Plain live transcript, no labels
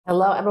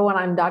Hello, everyone.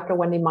 I'm Dr.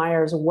 Wendy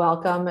Myers.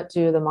 Welcome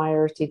to the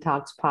Myers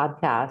Detox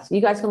Podcast. You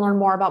guys can learn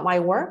more about my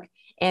work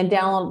and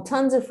download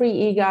tons of free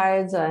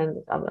e-guides and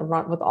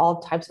with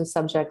all types of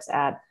subjects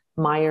at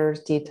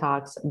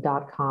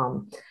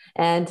myersdetox.com.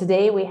 And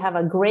today we have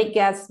a great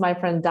guest, my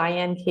friend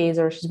Diane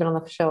Kazer. She's been on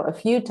the show a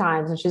few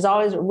times and she's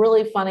always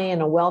really funny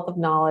and a wealth of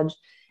knowledge.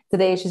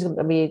 Today, she's going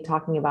to be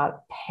talking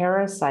about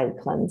parasite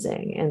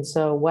cleansing. And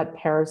so what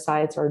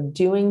parasites are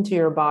doing to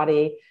your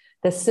body,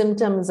 the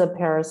symptoms of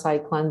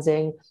parasite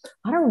cleansing,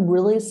 a lot of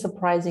really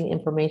surprising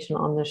information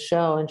on the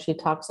show. And she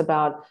talks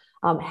about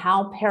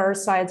how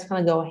parasites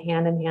kind of go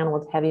hand in hand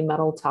with heavy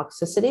metal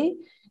toxicity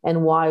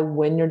and why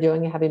when you're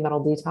doing a heavy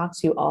metal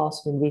detox, you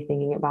also need to be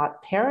thinking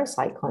about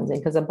parasite cleansing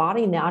because the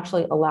body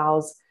naturally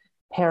allows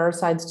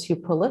parasites to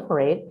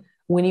proliferate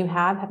when you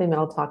have heavy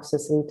metal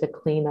toxicity to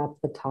clean up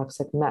the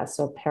toxic mess.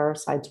 So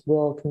parasites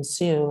will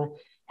consume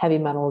heavy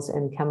metals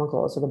and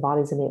chemicals. So the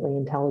body's innately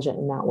intelligent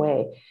in that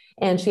way.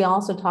 And she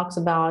also talks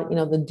about,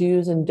 the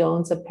do's and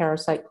don'ts of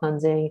parasite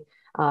cleansing,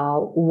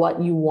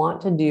 what you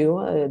want to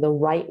do, the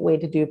right way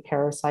to do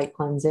parasite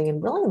cleansing,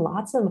 and really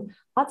lots of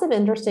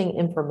interesting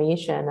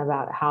information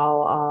about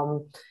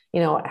how,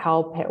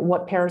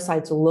 what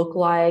parasites look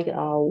like,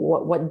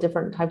 what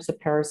different types of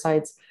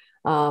parasites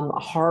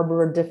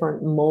harbor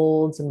different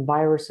molds and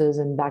viruses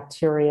and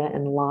bacteria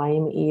and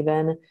Lyme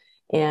even.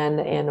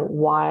 And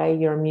why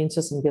your immune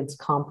system gets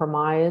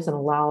compromised and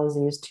allows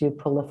these to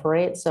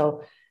proliferate.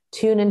 So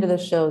tune into the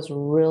show is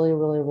really,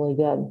 really, really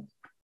good.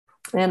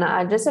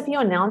 And just a few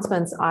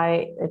announcements.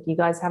 If you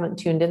guys haven't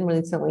tuned in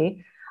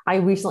recently, I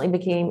recently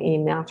became a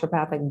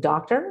naturopathic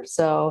doctor.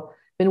 So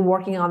been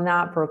working on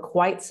that for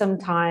quite some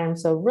time.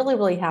 So really,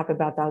 really happy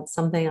about that. It's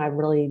something I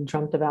really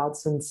dreamt about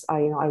since I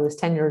was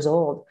 10 years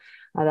old.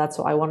 That's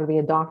what I wanted to be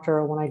a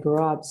doctor when I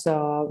grew up.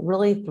 So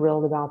really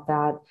thrilled about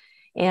that.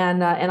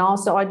 And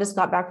also I just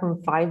got back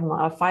from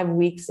 5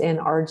 weeks in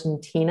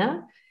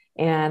Argentina.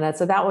 And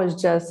so that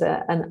was just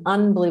an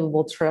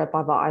unbelievable trip.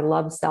 I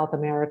love South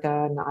America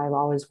and I've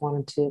always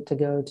wanted to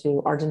go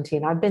to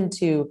Argentina. I've been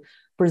to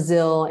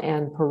Brazil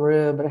and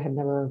Peru, but I had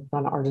never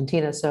gone to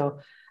Argentina. So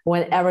I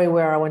went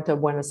everywhere. I went to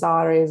Buenos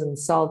Aires and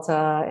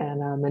Salta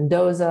and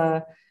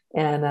Mendoza,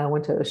 and I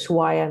went to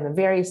Ushuaia in the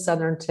very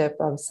southern tip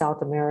of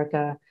South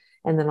America.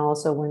 And then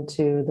also went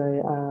to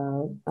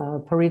the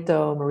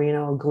Perito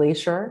Moreno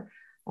Glacier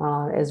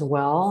as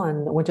well,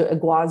 and went to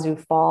Iguazu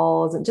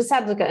Falls, and just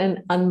had like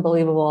an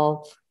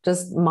unbelievable,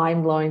 just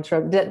mind-blowing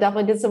trip.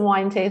 Definitely did some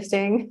wine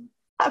tasting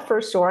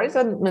for sure. I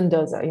said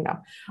Mendoza,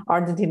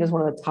 Argentina is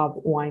one of the top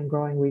wine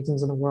growing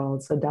regions in the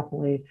world. So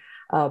definitely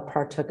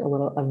partook a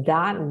little of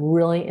that and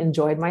really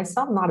enjoyed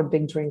myself. Not a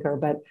big drinker,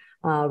 but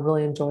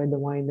really enjoyed the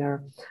wine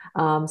there.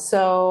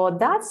 So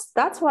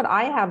that's what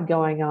I have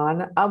going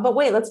on. But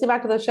wait, let's get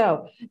back to the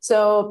show.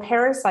 So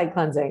parasite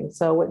cleansing.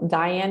 So with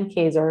Diane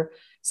Kazer.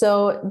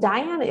 So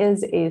Diane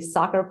is a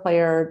soccer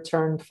player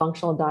turned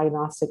functional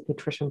diagnostic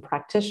nutrition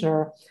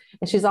practitioner.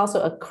 And she's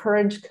also a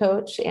courage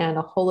coach and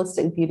a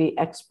holistic beauty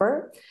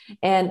expert.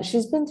 And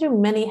she's been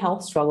through many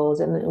health struggles,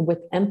 and with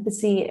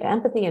empathy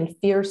and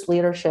fierce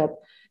leadership,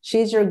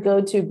 she's your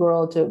go-to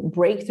girl to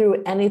break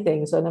through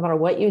anything. So no matter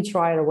what you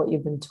tried or what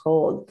you've been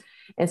told.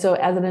 And so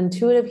as an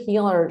intuitive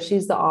healer,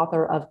 she's the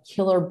author of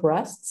Killer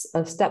Breasts,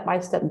 a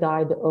step-by-step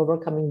guide to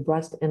overcoming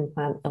breast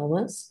implant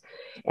illness.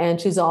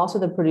 And she's also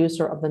the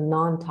producer of the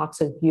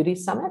Non-Toxic Beauty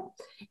Summit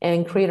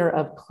and creator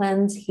of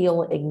Cleanse,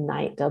 Heal,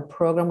 Ignite, a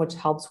program which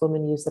helps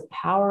women use the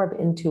power of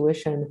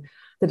intuition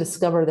to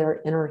discover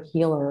their inner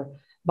healer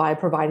by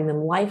providing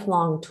them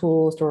lifelong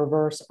tools to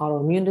reverse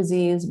autoimmune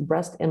disease,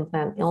 breast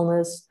implant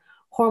illness,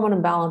 hormone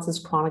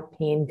imbalances, chronic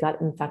pain,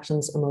 gut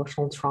infections,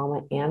 emotional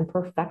trauma, and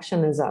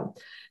perfectionism.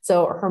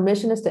 So her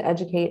mission is to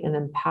educate and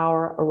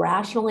empower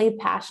irrationally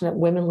passionate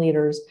women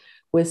leaders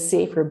with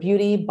safer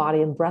beauty,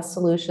 body, and breast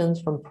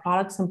solutions, from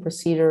products and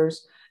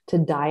procedures to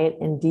diet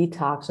and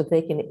detox, so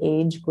they can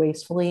age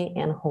gracefully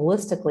and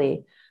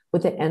holistically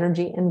with the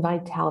energy and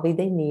vitality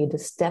they need to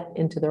step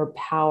into their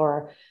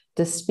power,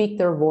 to speak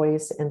their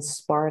voice and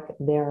spark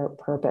their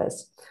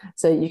purpose.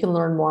 So you can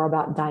learn more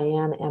about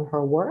Diane and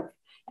her work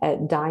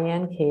at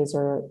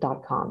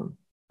dianekazer.com.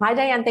 Hi,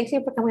 Diane. Thank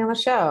you for coming on the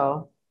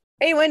show.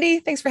 Hey, Wendy.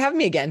 Thanks for having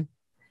me again.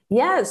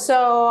 Yeah.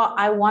 So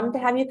I wanted to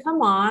have you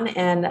come on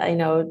and,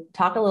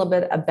 talk a little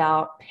bit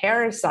about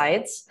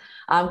parasites,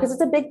 because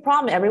it's a big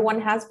problem. Everyone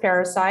has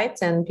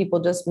parasites and people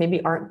just maybe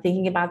aren't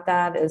thinking about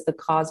that as the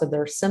cause of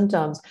their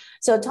symptoms.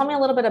 So tell me a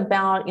little bit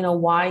about,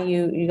 why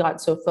you got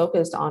so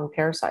focused on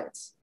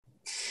parasites.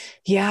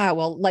 Yeah,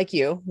 well, like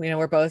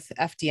we're both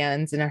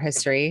FDNs in our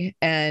history.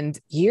 And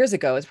years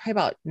ago, it's probably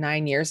about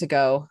 9 years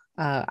ago,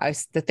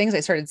 the things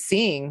I started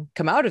seeing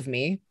come out of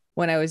me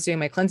when I was doing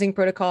my cleansing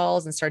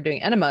protocols and started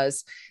doing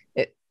enemas,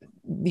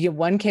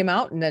 one came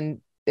out, and then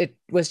it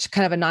was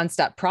kind of a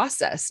nonstop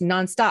process,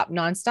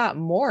 nonstop,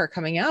 more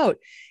coming out.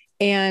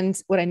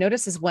 And what I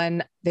noticed is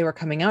when they were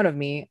coming out of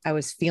me, I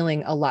was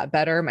feeling a lot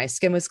better. My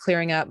skin was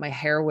clearing up. My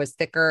hair was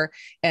thicker.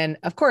 And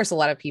of course, a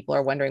lot of people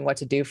are wondering what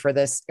to do for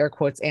this air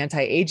quotes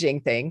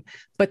anti-aging thing.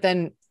 But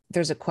then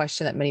there's a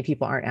question that many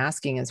people aren't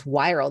asking is,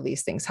 why are all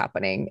these things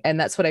happening? And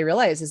that's what I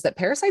realized, is that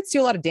parasites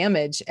do a lot of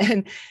damage.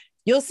 And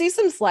you'll see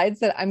some slides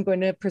that I'm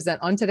going to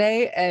present on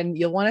today, and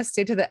you'll want to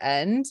stay to the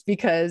end,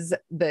 because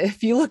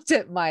if you looked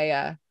at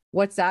my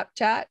WhatsApp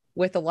chat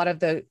with a lot of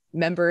the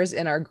members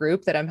in our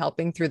group that I'm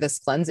helping through this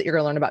cleanse that you're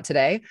going to learn about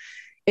today,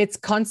 it's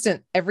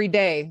constant every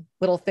day,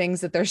 little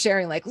things that they're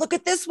sharing, like, look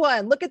at this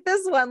one, look at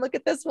this one, look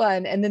at this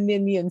one. And then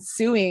the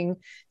ensuing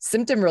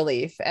symptom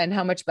relief and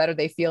how much better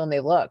they feel and they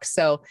look.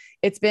 So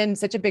it's been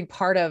such a big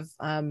part of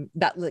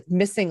that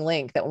missing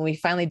link, that when we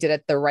finally did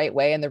it the right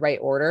way, in the right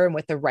order, and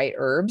with the right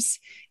herbs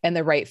and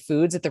the right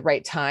foods at the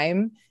right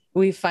time,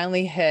 we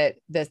finally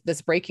hit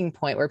this breaking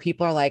point where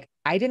people are like,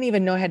 I didn't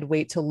even know I had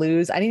weight to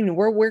lose. I didn't even,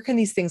 where can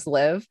these things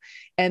live?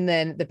 And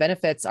then the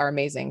benefits are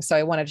amazing. So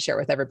I wanted to share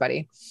it with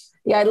everybody.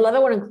 Yeah, I love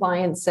it when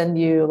clients send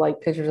you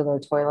like pictures of their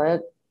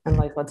toilet and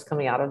like what's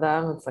coming out of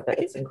them. It's like,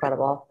 it's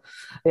incredible.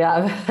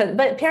 Yeah.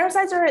 But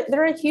parasites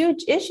they're a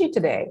huge issue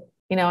today,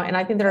 and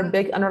I think they're a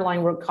big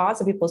underlying root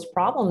cause of people's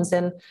problems.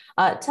 And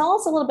tell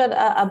us a little bit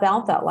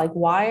about that. Like,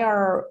 why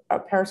are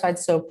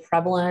parasites so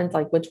prevalent?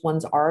 Like, which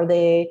ones are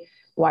they?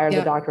 Why are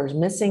the doctors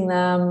missing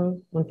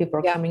them when people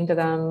are coming to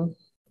them?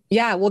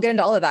 Yeah, we'll get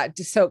into all of that.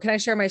 So can I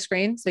share my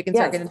screen so we can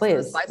start getting into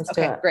the slides? Let's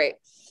Okay, great.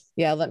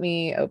 Yeah, let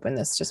me open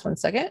this just one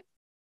second.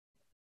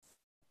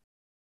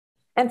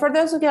 And for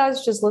those of you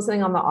guys just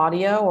listening on the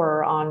audio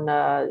or on,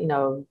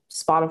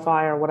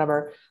 Spotify or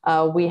whatever,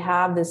 we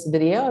have this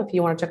video. If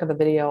you want to check out the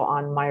video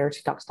on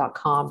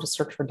MyersDetox.com, just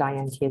search for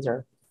Diane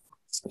Kazer.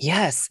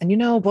 Yes. And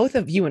both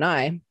of you and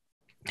I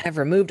have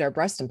removed our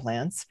breast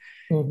implants.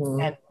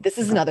 Mm-hmm. And this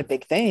is another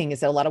big thing,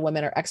 is that a lot of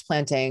women are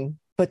explanting,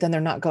 but then they're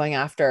not going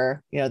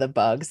after, the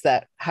bugs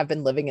that have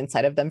been living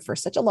inside of them for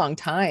such a long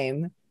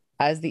time,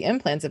 as the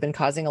implants have been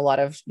causing a lot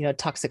of,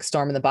 toxic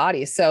storm in the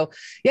body. So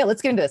yeah,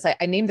 let's get into this.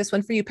 I named this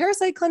one for you: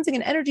 parasite cleansing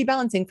and energy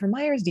balancing for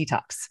Myers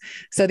Detox.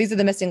 So these are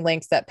the missing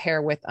links that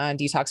pair with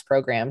detox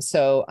programs.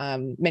 So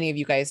many of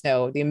you guys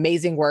know the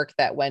amazing work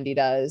that Wendy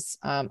does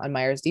on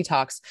Myers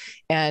Detox.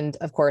 And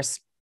of course,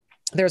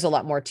 there's a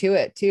lot more to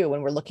it too.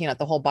 When we're looking at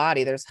the whole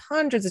body, there's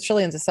hundreds of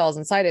trillions of cells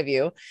inside of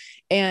you.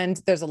 And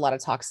there's a lot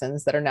of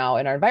toxins that are now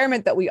in our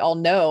environment that we all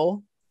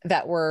know,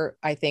 that were,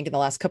 I think, in the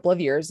last couple of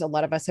years, a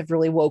lot of us have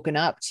really woken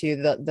up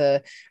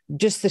to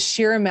just the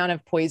sheer amount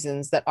of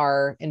poisons that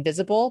are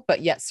invisible,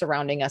 but yet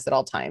surrounding us at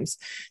all times.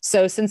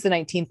 So since the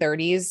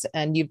 1930s,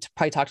 and you've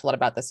probably talked a lot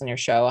about this in your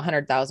show,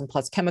 100,000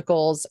 plus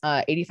chemicals,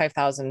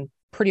 85,000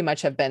 pretty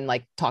much have been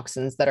like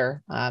toxins that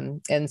are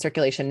in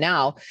circulation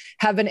now,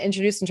 have been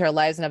introduced into our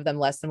lives, and of them,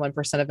 less than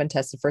 1% have been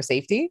tested for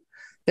safety.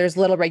 There's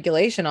little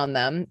regulation on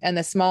them, and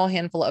the small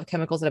handful of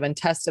chemicals that have been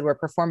tested were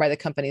performed by the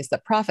companies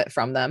that profit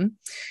from them.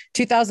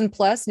 2,000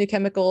 plus new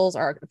chemicals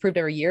are approved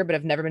every year, but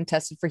have never been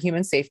tested for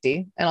human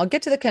safety. And I'll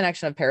get to the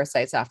connection of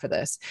parasites after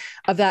this.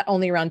 Of that,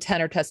 only around 10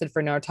 are tested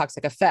for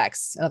neurotoxic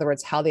effects. In other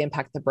words, how they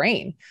impact the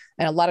brain.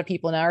 And a lot of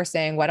people now are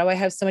saying, why do I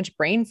have so much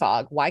brain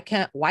fog? Why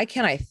can't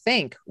I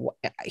think?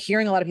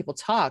 Hearing a lot of people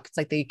talk, it's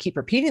like they keep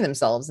repeating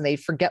themselves and they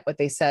forget what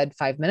they said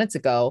 5 minutes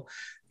ago.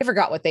 They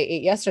forgot what they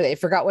ate yesterday,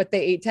 forgot what they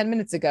ate 10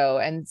 minutes ago.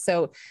 And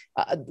so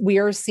we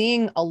are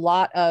seeing a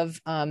lot of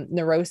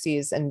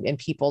neuroses in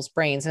people's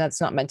brains. And that's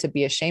not meant to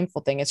be a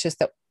shameful thing. It's just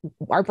that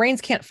our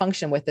brains can't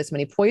function with this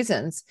many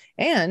poisons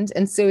and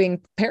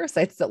ensuing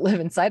parasites that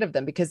live inside of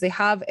them, because they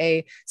have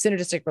a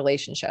synergistic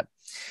relationship.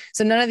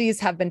 So none of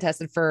these have been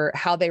tested for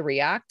how they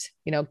react,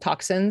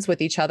 toxins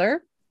with each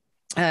other.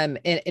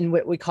 In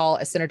what we call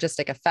a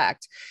synergistic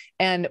effect.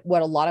 And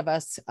what a lot of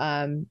us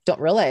don't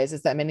realize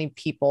is that many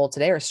people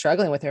today are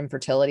struggling with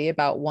infertility.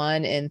 About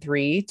 1 in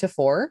 3 to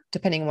 4,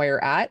 depending on where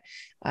you're at.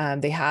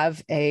 They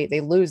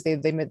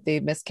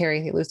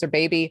miscarry, they lose their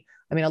baby.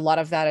 I mean, a lot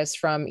of that is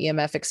from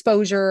EMF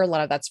exposure. A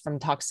lot of that's from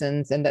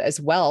toxins, and as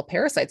well,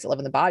 parasites that live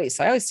in the body.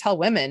 So I always tell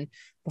women,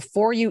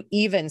 before you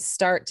even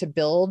start to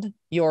build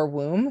your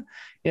womb,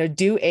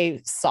 do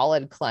a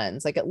solid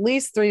cleanse, like at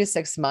least 3 to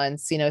 6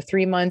 months,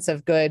 3 months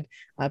of good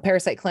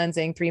parasite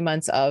cleansing, 3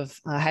 months of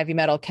heavy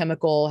metal,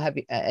 chemical,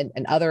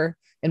 and other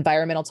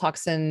environmental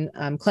toxin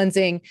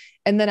cleansing.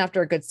 And then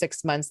after a good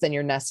 6 months, then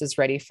your nest is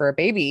ready for a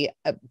baby.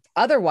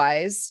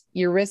 Otherwise,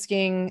 you're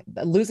risking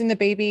losing the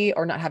baby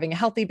or not having a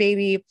healthy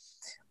baby,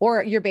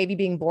 or your baby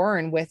being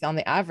born with, on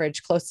the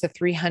average, close to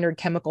 300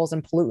 chemicals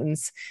and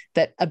pollutants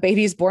that a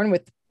baby is born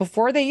with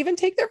before they even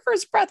take their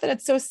first breath. And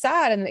it's so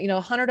sad. And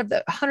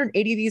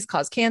 180 of these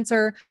cause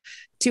cancer,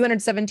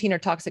 217 are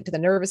toxic to the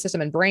nervous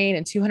system and brain,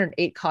 and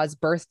 208 cause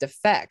birth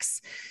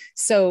defects.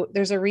 So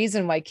there's a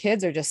reason why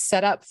kids are just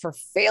set up for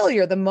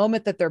failure the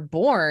moment that they're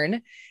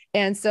born.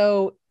 And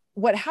so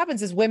what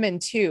happens is women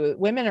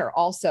are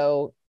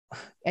also,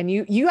 and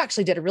you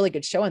actually did a really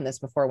good show on this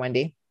before,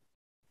 Wendy,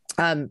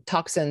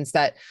 toxins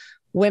that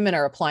women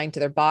are applying to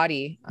their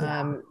body,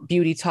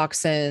 beauty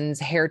toxins,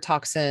 hair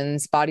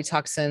toxins, body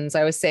toxins.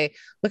 I always say,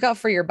 look out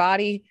for your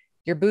body,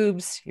 your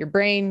boobs, your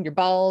brain, your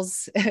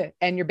balls,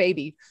 and your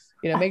baby,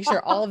 make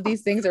sure all of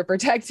these things are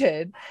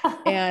protected.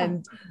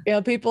 And,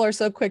 people are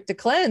so quick to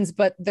cleanse,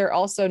 but they're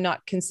also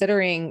not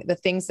considering the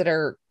things that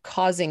are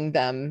causing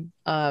them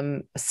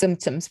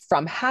symptoms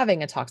from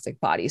having a toxic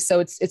body. So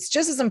it's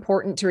just as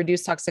important to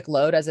reduce toxic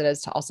load as it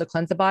is to also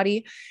cleanse the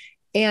body.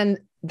 And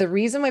the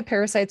reason why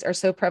parasites are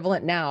so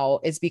prevalent now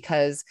is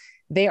because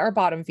they are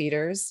bottom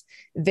feeders.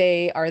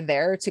 They are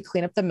there to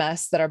clean up the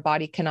mess that our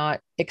body cannot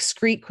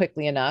excrete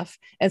quickly enough.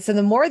 And so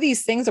the more of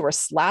these things that we're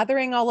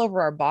slathering all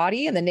over our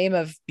body in the name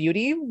of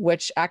beauty,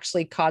 which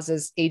actually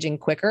causes aging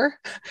quicker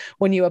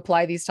when you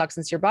apply these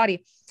toxins to your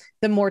body,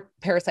 the more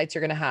parasites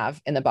you're going to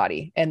have in the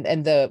body, and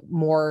the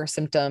more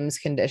symptoms,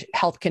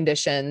 health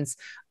conditions,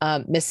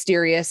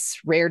 mysterious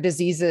rare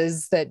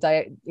diseases that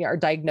are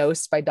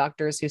diagnosed by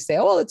doctors who say,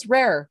 oh, well, it's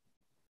rare.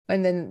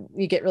 And then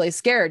you get really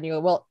scared and you go,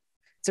 well,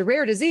 it's a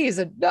rare disease.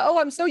 And no,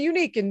 I'm so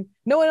unique and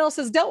no one else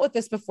has dealt with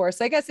this before.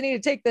 So I guess I need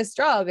to take this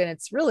drug. And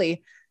it's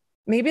really,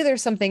 maybe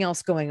there's something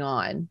else going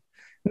on.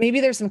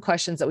 Maybe there's some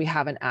questions that we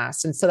haven't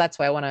asked. And so that's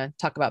why I want to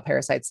talk about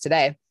parasites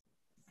today.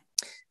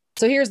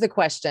 So here's the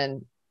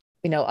question.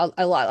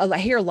 I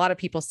hear a lot of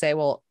people say,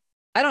 well,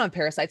 I don't have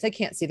parasites. I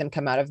can't see them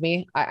come out of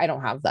me. I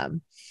don't have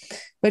them.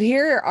 But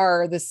here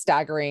are the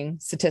staggering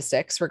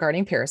statistics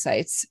regarding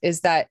parasites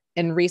is that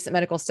in recent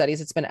medical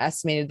studies, it's been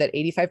estimated that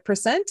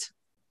 85%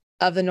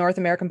 of the North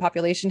American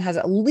population has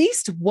at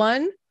least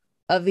one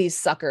of these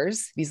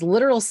suckers, these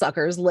literal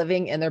suckers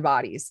living in their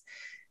bodies.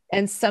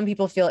 And some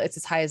people feel it's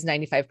as high as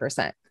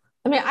 95%.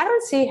 I mean, I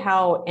don't see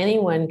how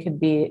anyone could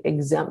be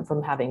exempt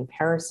from having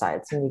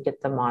parasites, and you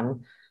get them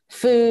on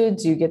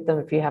foods, you get them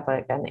if you have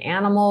like an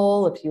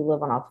animal, if you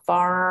live on a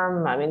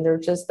farm. I mean,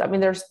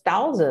 there's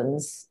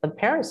thousands of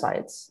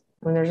parasites.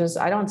 I mean,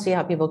 I don't see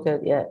how people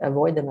could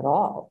avoid them at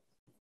all.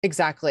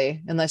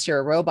 Exactly. Unless you're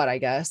a robot, I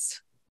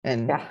guess.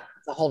 And yeah.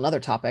 It's a whole nother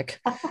topic.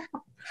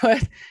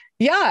 But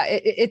yeah,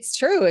 it's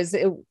true.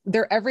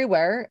 They're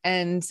everywhere.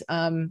 And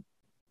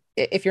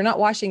if you're not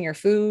washing your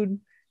food,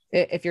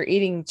 if you're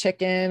eating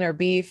chicken or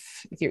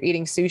beef, if you're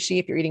eating sushi,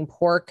 if you're eating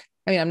pork,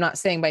 I mean, I'm not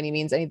saying by any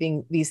means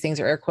these things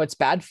are air quotes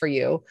bad for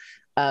you,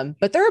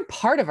 but they're a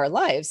part of our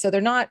lives. So they're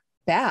not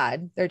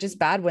bad. They're just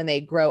bad when they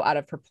grow out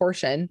of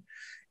proportion.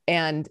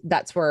 And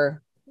that's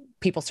where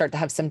people start to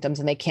have symptoms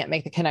and they can't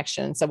make the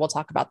connection. So we'll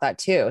talk about that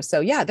too.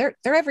 So yeah, they're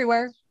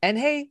everywhere. And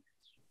hey,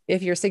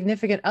 if your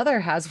significant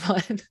other has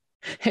one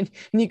and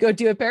you go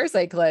do a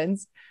parasite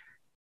cleanse,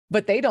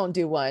 but they don't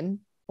do one,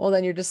 well,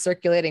 then you're just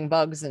circulating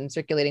bugs and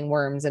circulating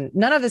worms. And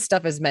none of this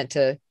stuff is meant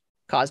to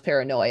cause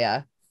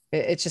paranoia.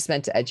 It's just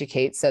meant to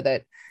educate so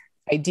that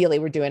ideally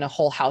we're doing a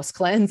whole house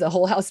cleanse, a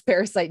whole house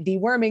parasite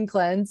deworming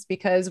cleanse,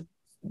 because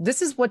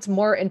this is what's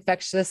more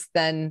infectious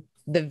than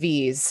the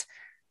V's.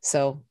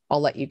 So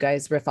I'll let you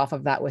guys riff off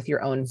of that with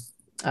your own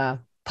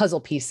puzzle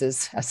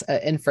pieces,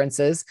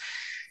 inferences.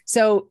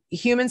 So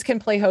humans can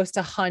play host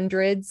to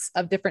hundreds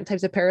of different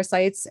types of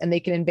parasites, and they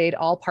can invade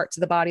all parts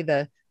of the body,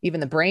 even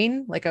the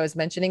brain, like I was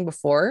mentioning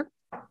before.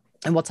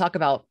 And we'll talk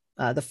about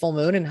the full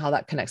moon and how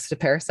that connects to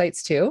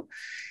parasites too.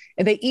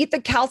 And they eat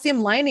the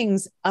calcium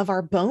linings of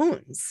our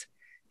bones,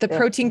 the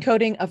protein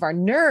coating of our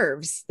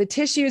nerves, the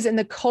tissues in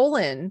the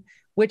colon,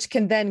 which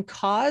can then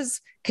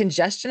cause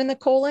congestion in the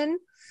colon.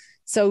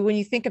 So when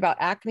you think about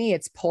acne,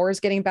 it's pores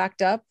getting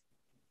backed up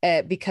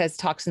because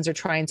toxins are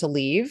trying to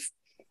leave.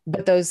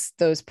 But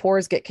those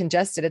pores get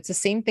congested. It's the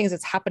same things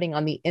that's happening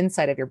on the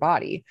inside of your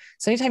body.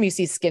 So anytime you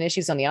see skin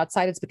issues on the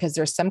outside, it's because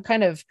there's some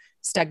kind of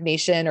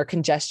stagnation or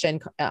congestion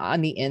on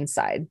the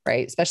inside,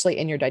 right? Especially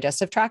in your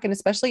digestive tract and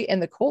especially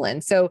in the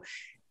colon. So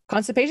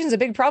constipation is a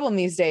big problem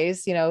these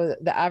days.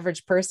 The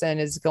average person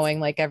is going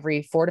like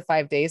every 4 to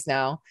 5 days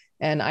now.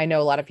 And I know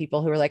a lot of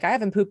people who are like, I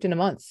haven't pooped in a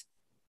month.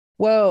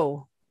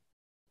 Whoa.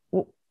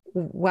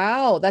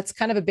 Wow, that's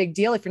kind of a big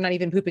deal if you're not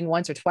even pooping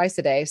once or twice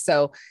a day.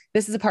 So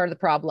this is a part of the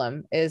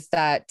problem, is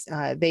that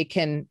they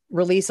can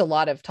release a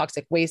lot of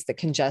toxic waste that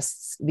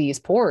congests these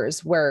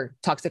pores where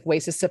toxic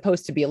waste is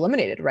supposed to be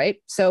eliminated, right?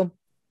 So,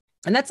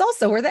 and that's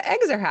also where the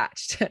eggs are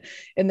hatched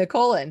in the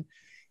colon.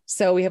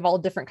 So we have all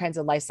different kinds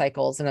of life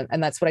cycles.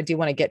 And that's what I do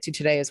want to get to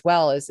today as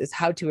well, is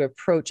how to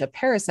approach a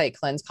parasite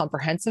cleanse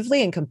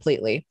comprehensively and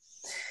completely.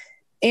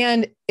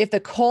 And if the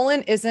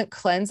colon isn't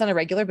cleansed on a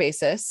regular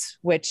basis,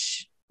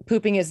 which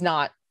pooping is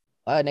not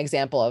an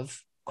example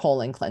of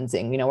colon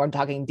cleansing. We're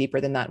talking deeper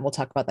than that. And we'll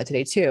talk about that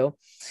today too.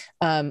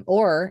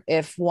 Or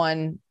if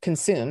one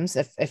consumes,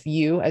 if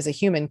you as a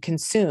human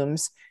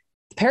consumes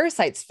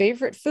parasites'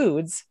 favorite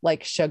foods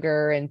like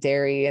sugar and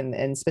dairy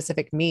and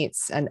specific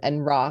meats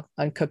and raw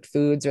uncooked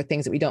foods or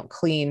things that we don't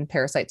clean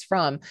parasites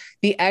from,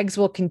 the eggs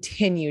will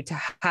continue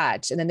to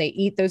hatch. And then they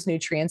eat those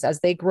nutrients as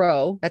they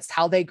grow. That's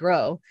how they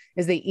grow,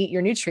 is they eat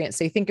your nutrients.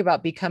 So you think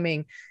about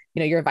becoming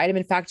you're a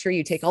vitamin factory,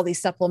 you take all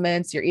these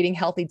supplements, you're eating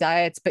healthy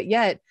diets, but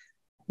yet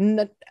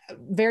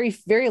very,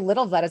 very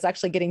little of that is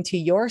actually getting to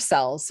your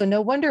cells. So no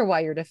wonder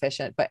why you're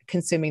deficient, but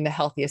consuming the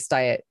healthiest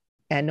diet.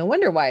 And no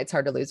wonder why it's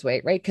hard to lose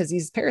weight, right? Because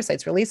these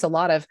parasites release a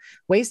lot of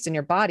waste in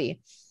your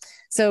body.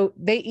 So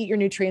they eat your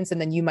nutrients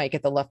and then you might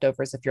get the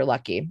leftovers if you're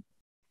lucky.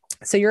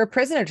 So you're a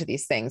prisoner to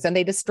these things, and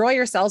they destroy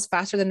your cells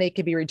faster than they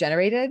could be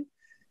regenerated.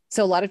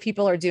 So a lot of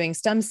people are doing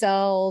stem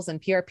cells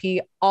and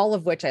PRP, all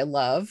of which I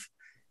love,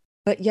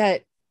 but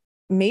yet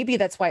maybe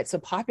that's why it's so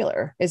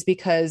popular, is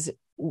because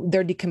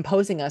they're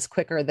decomposing us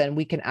quicker than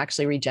we can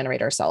actually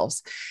regenerate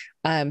ourselves.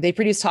 They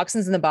produce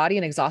toxins in the body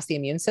and exhaust the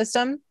immune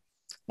system.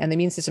 And the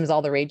immune system is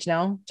all the rage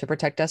now to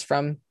protect us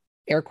from,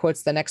 air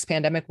quotes, the next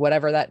pandemic,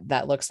 whatever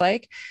that looks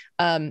like.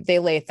 They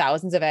lay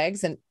thousands of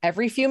eggs, and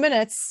every few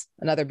minutes,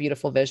 another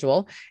beautiful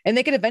visual, and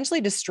they could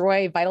eventually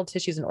destroy vital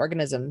tissues and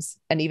organisms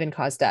and even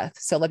cause death.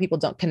 So a lot of people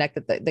don't connect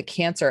that the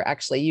cancer,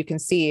 actually, you can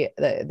see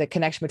the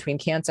connection between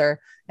cancer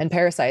and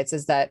parasites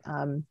is that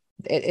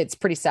it's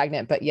pretty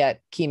stagnant, but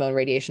yet chemo and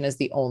radiation is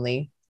the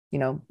only,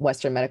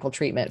 Western medical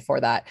treatment for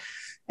that.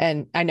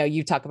 And I know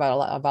you talk about a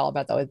lot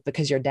about that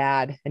because your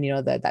dad,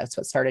 and that's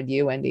what started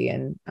you, Wendy.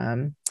 And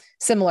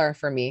similar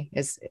for me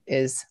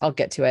is I'll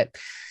get to it.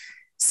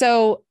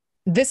 So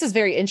this is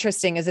very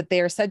interesting, is that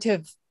they are said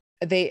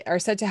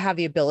to have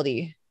the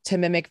ability to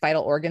mimic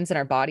vital organs in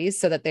our bodies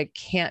so that they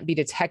can't be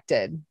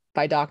detected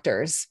by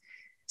doctors.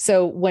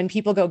 So when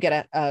people go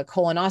get a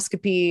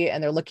colonoscopy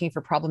and they're looking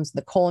for problems in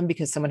the colon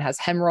because someone has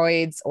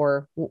hemorrhoids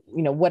or,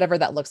 whatever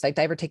that looks like,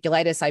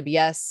 diverticulitis,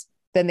 IBS,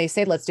 then they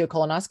say, let's do a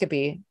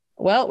colonoscopy.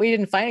 Well, we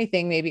didn't find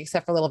anything, maybe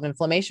except for a little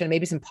inflammation,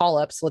 maybe some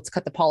polyps. Let's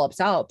cut the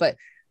polyps out. But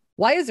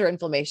why is there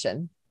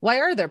inflammation? Why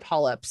are there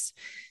polyps?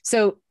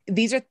 So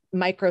these are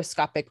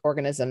microscopic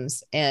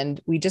organisms, and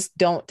we just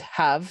don't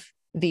have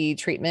the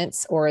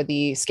treatments or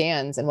the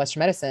scans in Western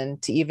medicine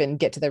to even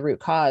get to the root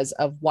cause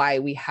of why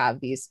we have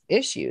these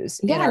issues.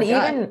 Yeah.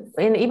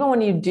 And even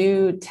when you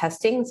do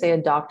testing, say a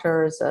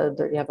doctor's,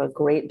 you have a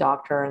great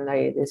doctor and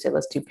they say,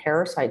 let's do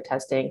parasite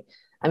testing.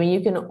 I mean,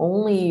 you can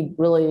only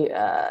really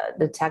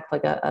detect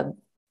like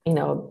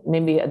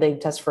maybe they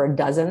test for a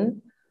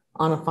dozen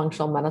on a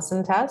functional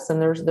medicine test.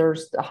 And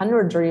there's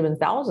hundreds or even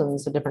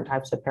thousands of different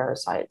types of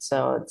parasites.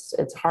 So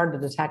it's hard to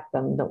detect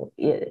them.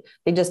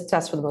 They just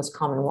test for the most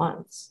common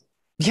ones.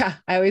 Yeah.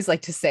 I always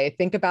like to say,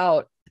 think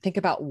about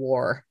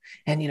war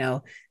and,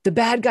 the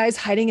bad guy's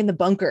hiding in the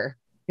bunker.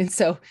 And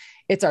so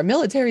it's our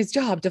military's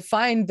job to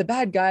find the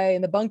bad guy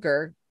in the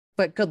bunker,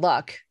 but good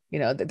luck.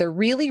 They're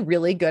really,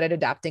 really good at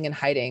adapting and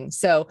hiding.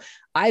 So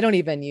I don't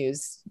even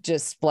use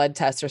just blood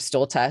tests or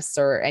stool tests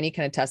or any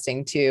kind of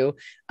testing to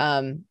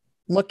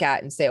look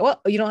at and say,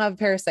 well, you don't have a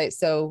parasite,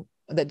 so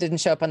that didn't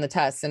show up on the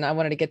test. And I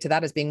wanted to get to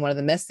that as being one of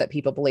the myths that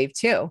people believe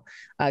too,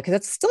 because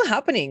that's still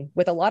happening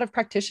with a lot of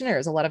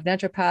practitioners, a lot of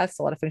naturopaths,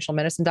 a lot of functional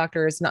medicine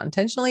doctors, not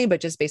intentionally, but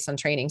just based on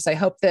training. So I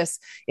hope this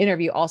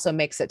interview also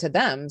makes it to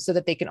them so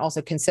that they can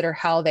also consider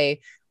how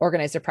they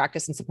organize their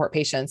practice and support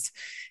patients.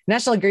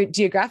 National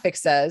Geographic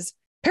says,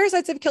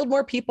 parasites have killed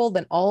more people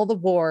than all the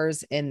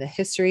wars in the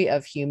history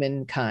of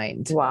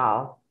humankind.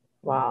 Wow.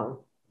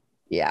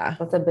 Yeah.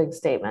 That's a big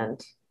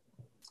statement.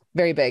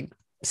 Very big.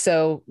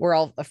 So we're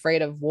all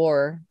afraid of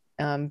war,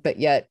 but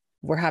yet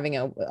we're having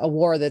a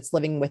war that's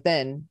living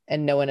within,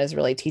 and no one is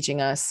really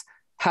teaching us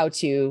how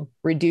to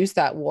reduce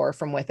that war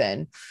from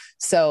within.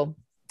 So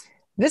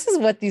this is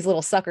what these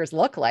little suckers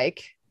look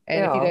like.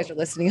 And if you guys are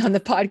listening on the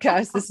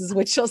podcast, this is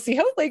what you'll see.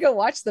 Hopefully go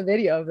watch the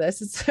video of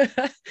this.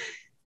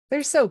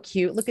 They're so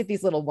cute. Look at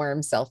these little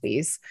worm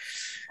selfies.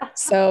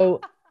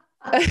 So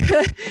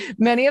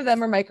many of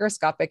them are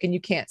microscopic and you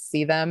can't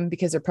see them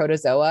because they're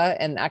protozoa.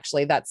 And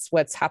actually that's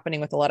what's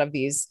happening with a lot of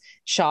these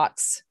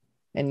shots.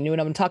 And you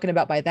know what I'm talking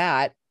about by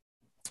that.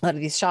 A lot of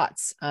these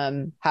shots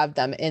have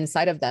them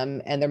inside of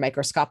them and they're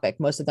microscopic.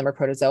 Most of them are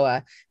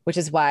protozoa, which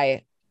is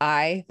why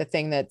the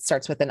thing that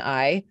starts with an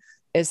I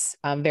is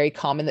very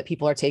common that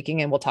people are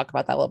taking. And we'll talk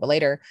about that a little bit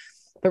later.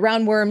 But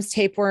roundworms,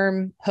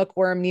 tapeworm,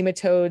 hookworm,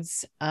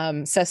 nematodes,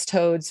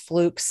 cestodes,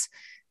 flukes,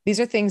 these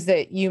are things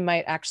that you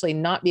might actually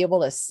not be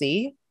able to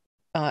see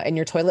in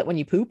your toilet when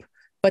you poop,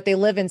 but they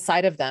live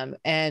inside of them.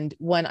 And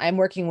when I'm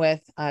working with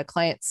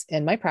clients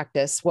in my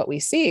practice, what we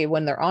see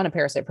when they're on a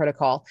parasite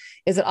protocol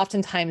is that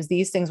oftentimes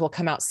these things will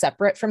come out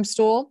separate from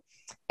stool,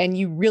 and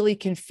you really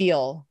can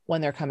feel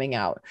when they're coming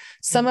out.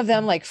 Some of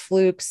them, like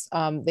flukes,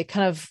 they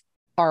kind of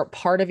are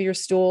part of your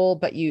stool,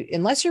 but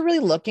unless you're really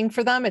looking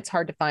for them, it's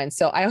hard to find.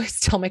 So I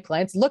always tell my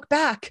clients, look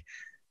back.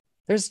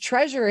 There's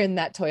treasure in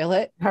that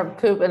toilet. Or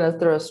poop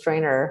through a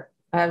strainer.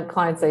 I have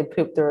clients, they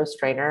poop through a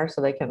strainer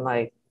so they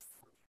can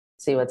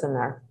see what's in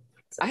there.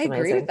 I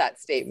agree with that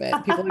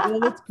statement. People are like, oh,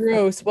 that's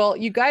gross. Well,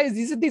 you guys,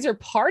 these are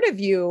part of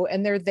you,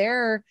 and they're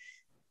there,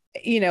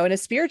 in a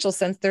spiritual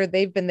sense,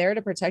 they've been there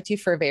to protect you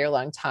for a very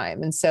long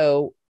time. And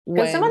so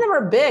because some of them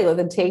are big, like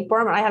the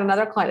tapeworm. And I had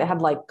another client that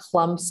had like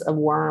clumps of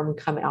worm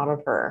come out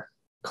of her.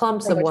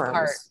 Clumps of worms.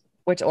 Part?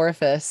 Which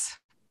orifice?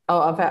 Oh,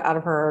 out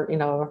of her,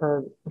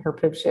 her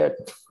poop chute.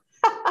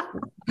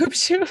 Poop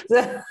chute.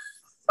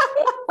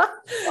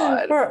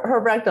 her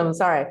rectum.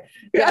 Sorry.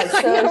 Yeah.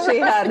 So she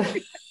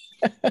had.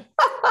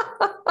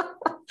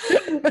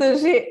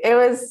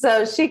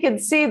 So she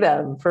could see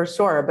them for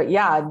sure. But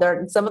yeah,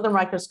 some of them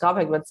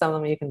microscopic, but some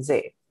of them you can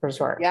see for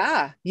sure.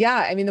 Yeah.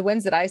 Yeah. I mean, the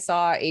ones that I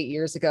saw 8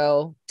 years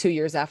ago, 2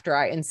 years after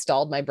I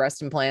installed my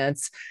breast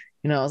implants,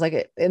 I was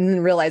like, and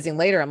then realizing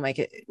later, I'm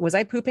like, was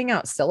I pooping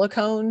out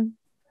silicone,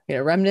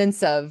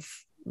 remnants of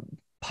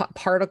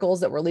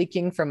particles that were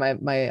leaking from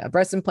my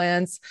breast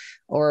implants,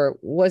 or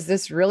was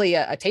this really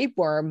a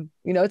tapeworm?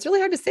 It's really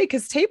hard to say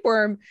because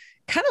tapeworm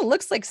kind of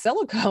looks like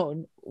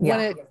silicone when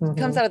it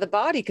comes out of the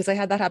body, because I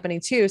had that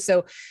happening too.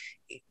 So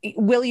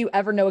will you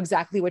ever know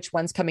exactly which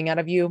one's coming out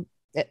of you?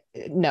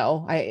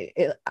 No,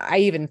 I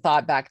even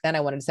thought back then I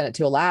wanted to send it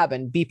to a lab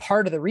and be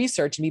part of the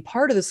research and be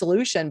part of the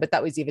solution, but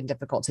that was even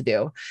difficult to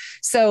do.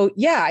 So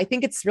yeah, I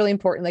think it's really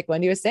important. Like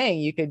Wendy was saying,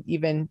 you could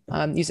even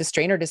use a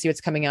strainer to see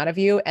what's coming out of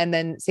you. And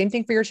then same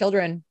thing for your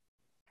children.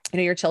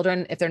 Your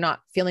children, if they're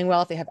not feeling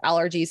well, if they have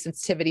allergies,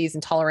 sensitivities,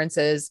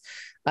 intolerances,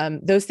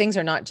 those things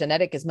are not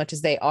genetic as much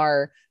as they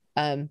are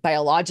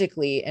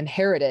biologically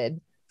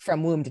inherited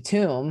from womb to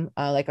tomb.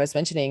 Like I was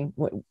mentioning,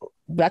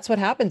 that's what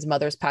happens.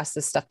 Mothers pass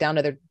this stuff down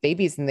to their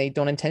babies and they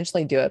don't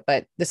intentionally do it.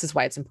 But this is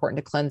why it's important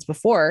to cleanse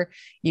before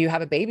you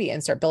have a baby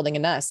and start building a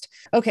nest.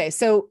 Okay.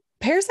 So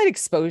parasite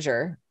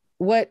exposure,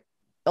 what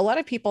a lot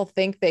of people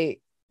think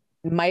they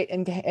might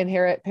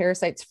inherit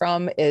parasites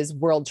from is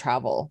world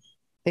travel.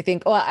 They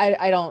think, oh,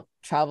 I don't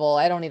travel.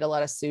 I don't eat a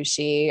lot of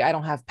sushi. I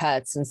don't have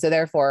pets. And so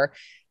therefore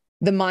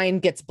the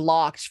mind gets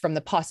blocked from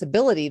the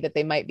possibility that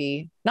they might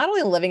be not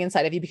only living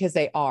inside of you, because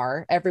they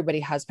are,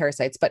 everybody has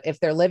parasites, but if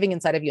they're living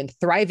inside of you and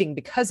thriving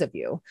because of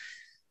you.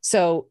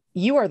 So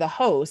you are the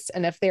host.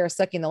 And if they are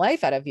sucking the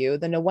life out of you,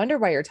 then no wonder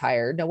why you're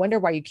tired. No wonder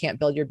why you can't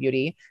build your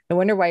beauty. No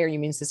wonder why your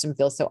immune system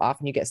feels so off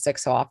and you get sick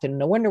so often.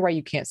 No wonder why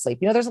you can't sleep.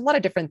 There's a lot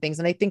of different things.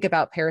 And I think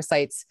about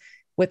parasites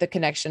with a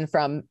connection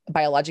from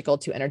biological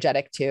to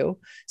energetic too.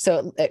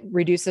 So it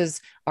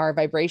reduces our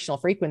vibrational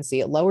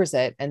frequency, it lowers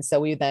it. And so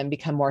we then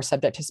become more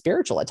subject to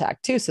spiritual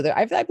attack too. So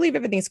I believe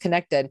everything's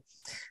connected.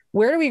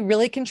 Where do we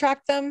really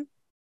contract them?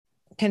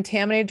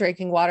 Contaminated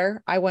drinking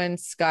water. I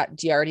once got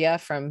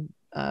giardia from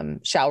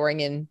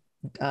showering in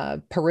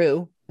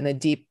Peru in the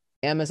deep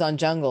Amazon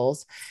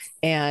jungles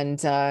and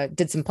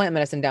did some plant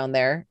medicine down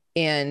there.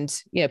 And,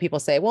 people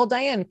say, well,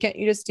 Diane, can't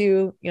you just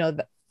do,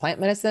 the plant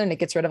medicine and it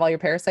gets rid of all your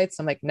parasites?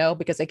 I'm like, no,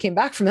 because I came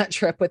back from that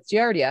trip with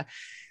giardia.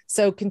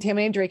 So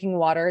contaminated drinking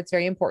water, it's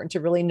very important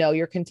to really know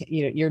your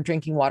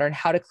drinking water and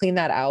how to clean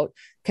that out.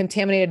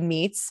 Contaminated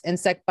meats,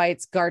 insect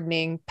bites,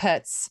 gardening,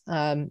 pets.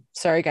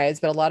 Sorry guys,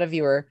 but a lot of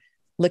you are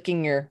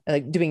licking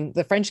doing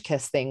the French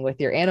kiss thing with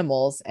your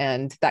animals.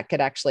 And that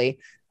could actually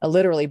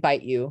literally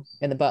bite you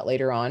in the butt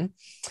later on.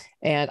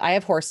 And I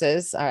have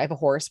horses. I have a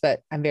horse,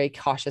 but I'm very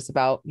cautious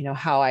about,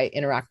 how I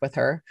interact with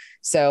her.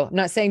 So I'm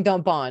not saying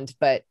don't bond,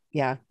 but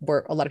yeah,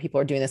 a lot of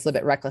people are doing this a little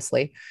bit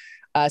recklessly.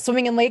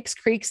 Swimming in lakes,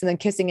 creeks, and then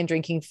kissing and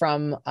drinking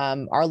from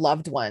our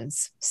loved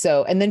ones.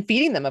 So, and then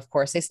feeding them, of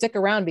course, they stick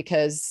around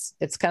because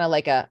it's kind of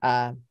like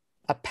a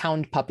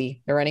pound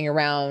puppy. They're running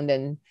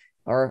around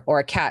or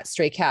a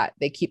stray cat.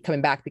 They keep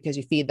coming back because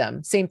you feed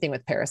them. Same thing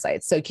with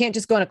parasites. So you can't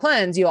just go on a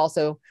cleanse. You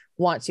also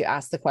want to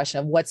ask the question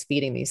of what's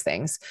feeding these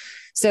things.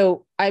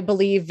 So I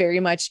believe very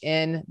much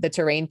in the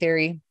terrain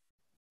theory.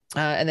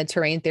 And the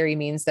terrain theory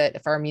means that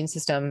if our immune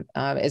system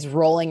is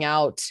rolling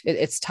out,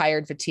 it's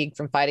tired, fatigued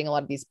from fighting a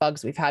lot of these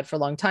bugs we've had for a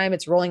long time,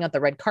 it's rolling out the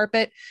red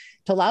carpet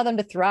to allow them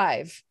to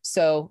thrive.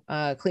 So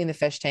clean the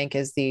fish tank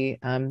is the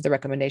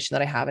recommendation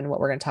that I have and what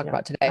we're going to talk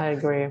about today. I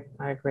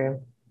agree.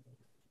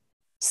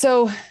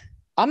 So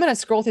I'm going to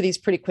scroll through these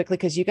pretty quickly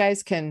because you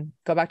guys can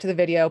go back to the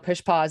video,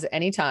 push pause at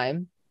any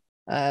time.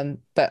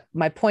 But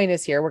my point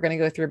is here, we're going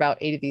to go through about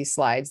 8 of these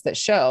slides that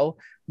show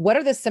what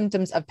are the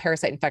symptoms of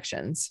parasite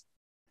infections.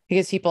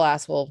 Because people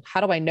ask, well,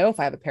 how do I know if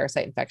I have a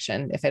parasite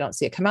infection if I don't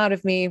see it come out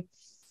of me?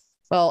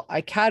 Well,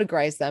 I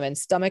categorize them in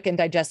stomach and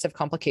digestive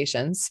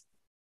complications.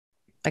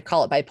 I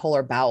call it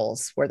bipolar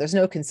bowels, where there's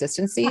no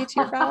consistency to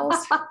your bowels.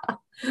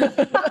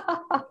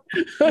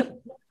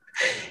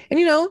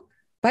 And,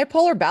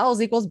 bipolar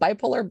bowels equals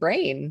bipolar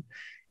brain.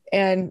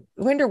 And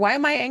wonder, why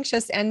am I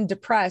anxious and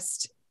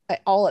depressed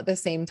all at the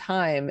same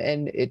time?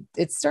 And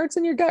it starts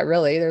in your gut,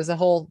 really. There's a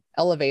whole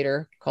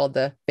elevator called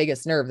the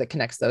vagus nerve that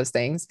connects those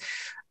things.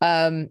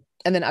 And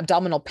then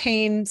abdominal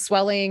pain,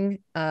 swelling,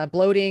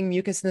 bloating,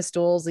 mucus in the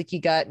stools, leaky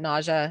gut,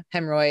 nausea,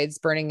 hemorrhoids,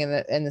 burning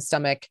in the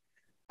stomach,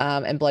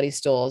 and bloody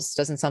stools.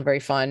 Doesn't sound very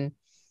fun.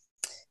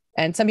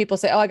 And some people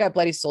say, oh, I got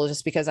bloody stools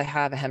just because I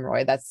have a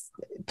hemorrhoid.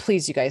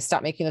 Please, you guys,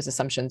 stop making those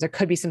assumptions. There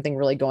could be something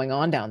really going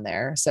on down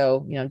there.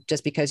 So,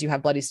 just because you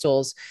have bloody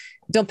stools,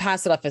 don't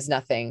pass it off as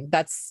nothing.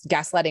 That's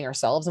gaslighting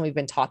ourselves. And we've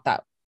been taught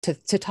that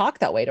to talk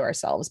that way to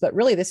ourselves, but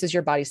really this is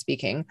your body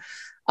speaking.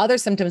 Other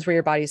symptoms where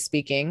your body is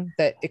speaking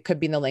that it could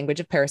be in the language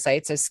of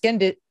parasites is skin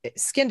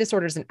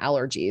disorders and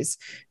allergies,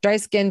 dry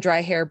skin,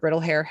 dry hair, brittle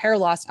hair, hair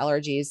loss,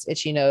 allergies,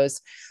 itchy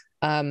nose,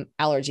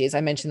 allergies.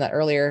 I mentioned that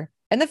earlier.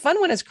 And the fun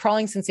one is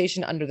crawling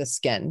sensation under the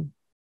skin.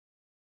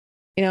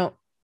 Oh,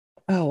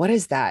 what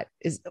is that?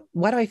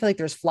 Why do I feel like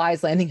there's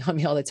flies landing on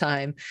me all the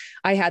time?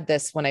 I had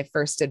this when I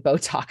first did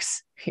Botox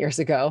years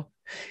ago,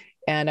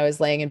 and I was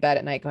laying in bed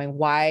at night going,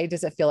 why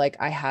does it feel like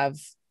I have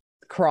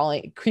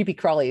creepy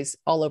crawlies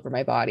all over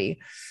my body?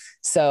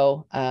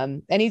 So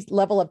any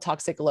level of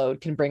toxic load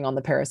can bring on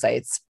the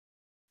parasites.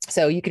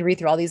 So you can read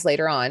through all these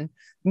later on.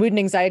 Mood and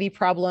anxiety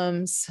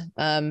problems,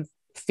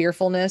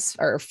 fearfulness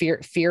or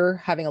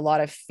fear, having a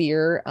lot of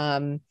fear,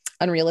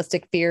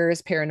 unrealistic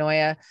fears,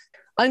 paranoia,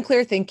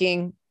 unclear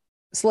thinking,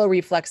 slow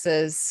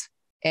reflexes,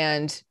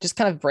 and just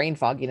kind of brain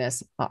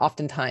fogginess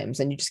oftentimes.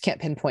 And you just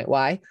can't pinpoint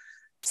why.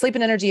 Sleep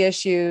and energy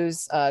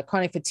issues,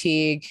 chronic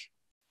fatigue.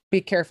 Be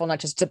careful not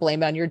just to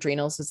blame it on your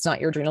adrenals. It's not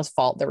your adrenals'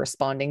 fault. They're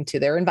responding to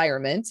their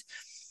environment.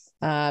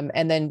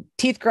 And then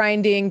teeth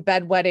grinding,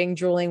 bedwetting,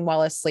 drooling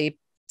while asleep,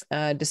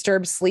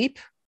 disturbed sleep,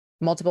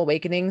 multiple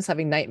awakenings,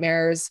 having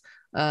nightmares,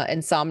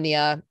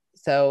 insomnia.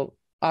 So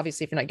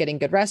obviously, if you're not getting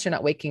good rest, you're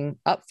not waking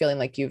up feeling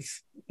like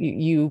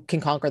you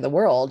can conquer the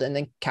world. And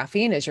then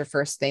caffeine is your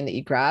first thing that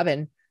you grab.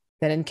 And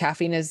then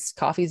coffee is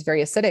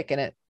very acidic,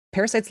 and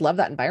parasites love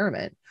that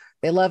environment.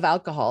 They love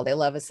alcohol. They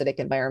love acidic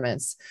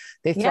environments.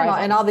 They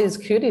thrive. And all these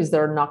cuties,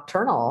 they're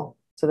nocturnal.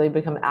 So they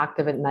become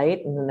active at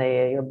night, and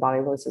then your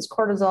body releases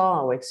cortisol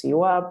and wakes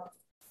you up.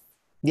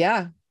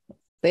 Yeah.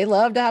 They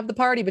love to have the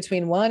party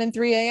between 1 and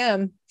 3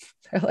 a.m.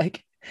 They're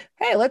like,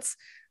 hey, let's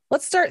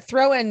start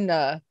throwing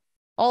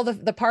all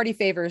the party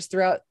favors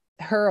throughout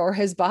her or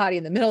his body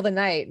in the middle of the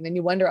night. And then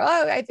you wonder,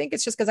 oh, I think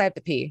it's just because I have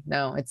to pee.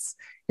 No, it's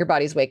your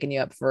body's waking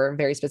you up for a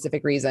very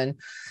specific reason.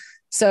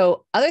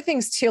 So other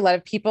things too, a lot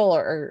of people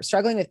are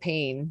struggling with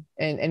pain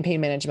and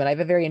pain management. I have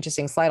a very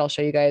interesting slide I'll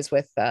show you guys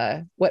with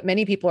what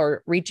many people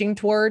are reaching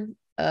toward,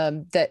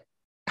 that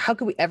how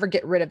could we ever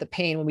get rid of the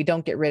pain when we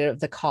don't get rid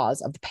of the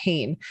cause of the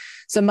pain?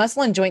 So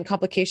muscle and joint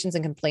complications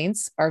and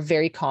complaints are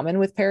very common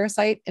with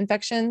parasite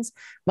infections.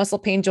 Muscle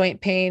pain, joint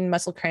pain,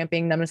 muscle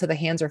cramping, numbness of the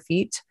hands or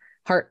feet,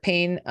 heart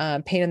pain,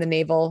 pain in the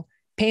navel,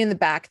 pain in the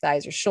back,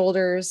 thighs, or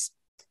shoulders.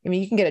 I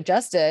mean, you can get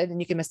adjusted and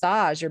you can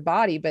massage your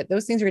body, but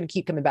those things are going to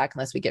keep coming back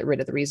unless we get rid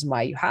of the reason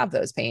why you have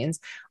those pains.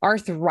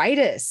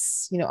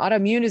 Arthritis,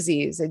 autoimmune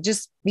disease.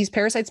 These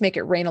parasites make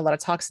it rain a lot of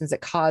toxins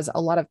that cause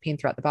a lot of pain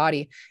throughout the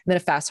body, and then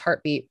a fast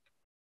heartbeat.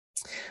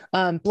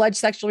 Blood,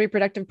 sexual,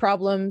 reproductive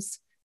problems,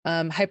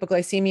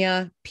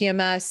 hypoglycemia,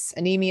 PMS,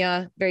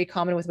 anemia, very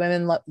common with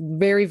women,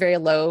 very, very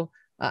low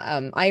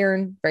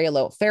iron, very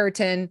low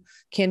ferritin,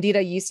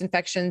 candida, yeast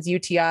infections,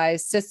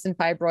 UTIs, cysts and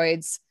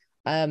fibroids.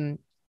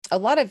 A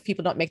lot of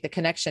people don't make the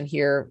connection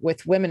here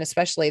with women,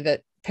 especially,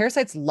 that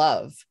parasites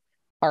love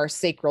our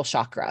sacral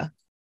chakra.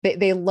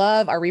 They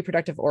love our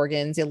reproductive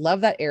organs. They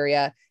love that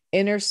area.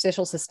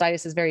 Interstitial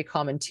cystitis is very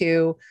common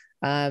too.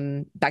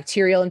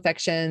 Bacterial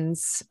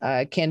infections,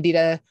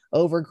 candida,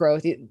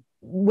 overgrowth.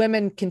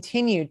 Women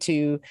continue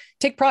to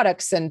take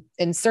products and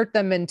insert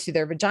them into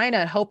their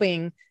vagina,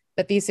 hoping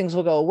that these things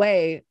will go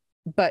away.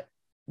 But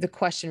the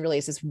question really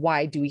is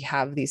why do we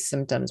have these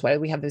symptoms? Why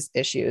do we have these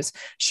issues?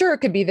 Sure, it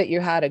could be that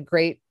you had a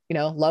great,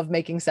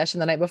 love-making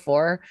session the night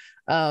before.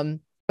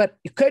 But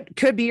it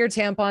could be your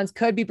tampons,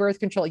 could be birth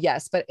control.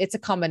 Yes, but it's a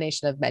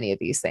combination of many of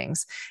these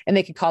things, and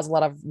they could cause a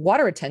lot of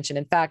water retention.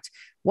 In fact,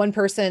 one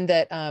person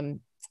that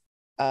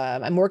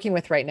I'm working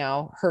with right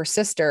now, her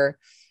sister,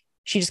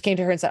 she just came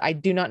to her and said, I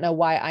do not know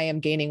why I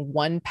am gaining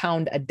 1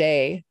 pound a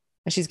day.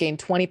 And she's gained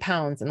 20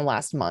 pounds in the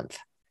last month.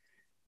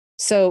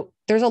 So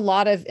there's a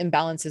lot of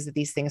imbalances that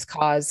these things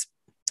cause.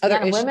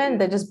 Women,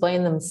 they just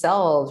blame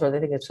themselves, or they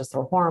think it's just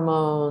their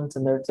hormones.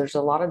 And there's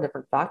a lot of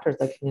different factors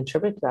that can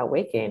contribute to that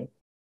weight gain.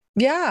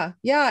 Yeah.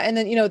 Yeah. And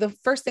then, the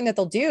first thing that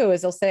they'll do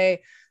is they'll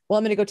say, well,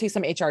 I'm going to go take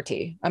some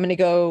HRT. I'm going to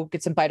go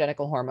get some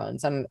bioidentical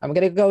hormones. I'm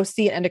going to go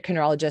see an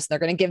endocrinologist. They're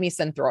going to give me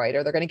Synthroid,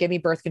 or they're going to give me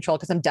birth control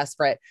because I'm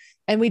desperate.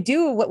 And we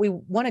do what we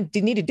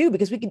need to do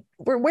because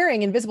we're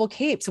wearing invisible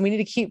capes, and we need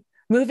to keep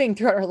moving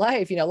throughout our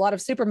life. A lot of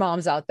super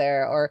moms out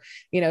there, or,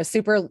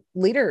 super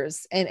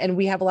leaders, and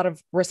we have a lot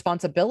of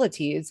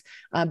responsibilities,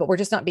 but we're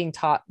just not being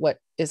taught what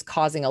is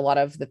causing a lot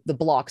of the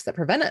blocks that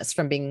prevent us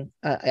from being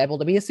able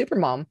to be a super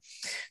mom.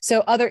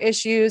 So other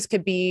issues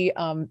could be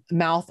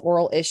mouth,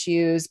 oral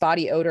issues,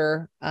 body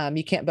odor.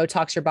 You can't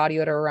Botox your body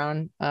odor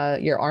around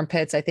your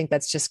armpits. I think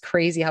that's just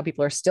crazy how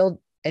people are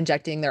still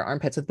injecting their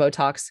armpits with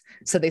Botox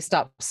so they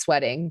stop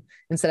sweating,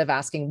 instead of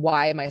asking,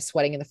 why am I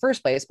sweating in the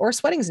first place? Or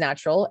sweating is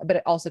natural, but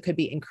it also could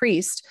be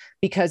increased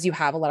because you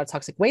have a lot of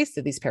toxic waste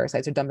that these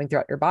parasites are dumping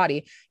throughout your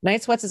body.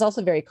 Night sweats is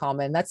also very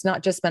common. That's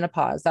not just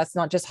menopause. That's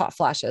not just hot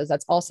flashes.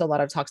 That's also a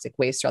lot of toxic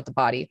waste throughout the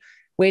body.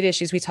 Weight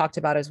issues we talked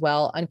about as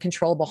well.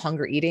 Uncontrollable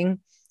hunger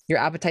eating. Your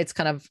appetite's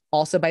kind of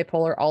also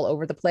bipolar, all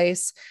over the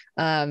place.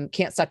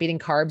 Can't stop eating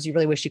carbs. You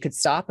really wish you could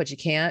stop, but you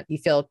can't. You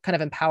feel kind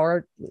of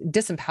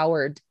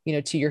disempowered,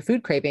 to your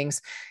food cravings.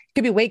 It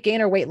could be weight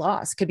gain or weight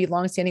loss. It could be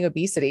longstanding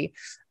obesity.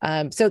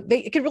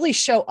 It could really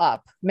show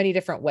up many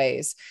different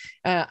ways.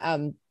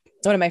 One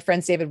of my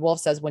friends, David Wolf,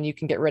 says when you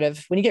get rid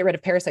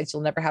of parasites,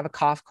 you'll never have a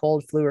cough,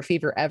 cold, flu, or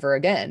fever ever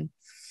again.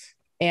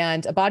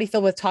 And a body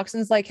filled with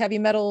toxins like heavy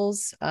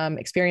metals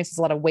experiences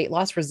a lot of weight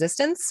loss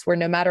resistance, where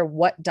no matter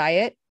what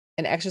diet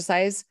and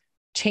exercise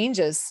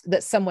changes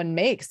that someone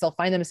makes, they'll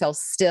find themselves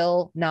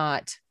still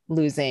not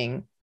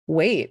losing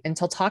weight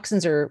until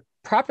toxins are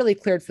properly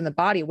cleared from the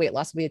body. Weight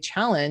loss will be a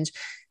challenge.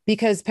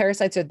 because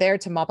parasites are there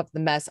to mop up the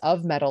mess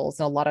of metals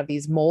and a lot of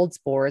these mold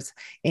spores.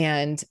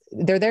 And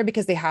they're there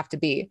because they have to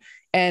be.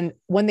 And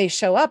when they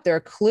show up, they're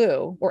a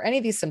clue, or any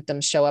of these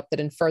symptoms show up that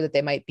infer that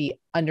they might be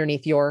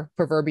underneath your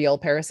proverbial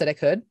parasitic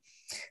hood.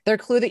 They're a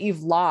clue that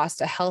you've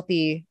lost a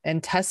healthy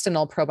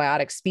intestinal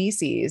probiotic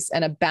species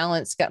and a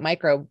balanced gut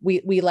microbe.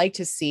 We like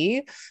to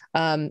see,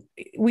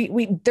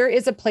 there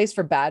is a place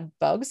for bad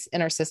bugs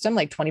in our system,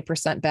 like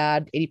 20%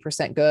 bad,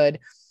 80% good.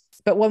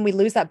 But when we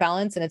lose that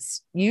balance, and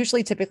it's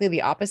usually typically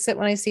the opposite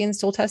when I see in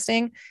stool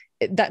testing,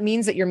 that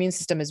means that your immune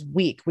system is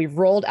weak. We've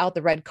rolled out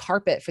the red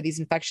carpet for these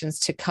infections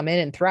to come in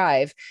and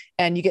thrive,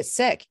 and you get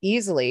sick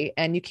easily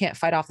and you can't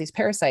fight off these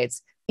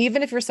parasites.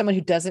 Even if you're someone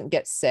who doesn't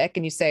get sick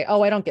and you say,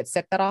 oh, I don't get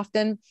sick that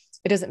often,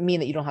 it doesn't mean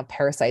that you don't have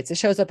parasites. It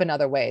shows up in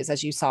other ways,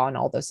 as you saw in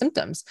all those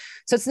symptoms.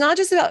 So it's not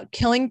just about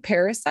killing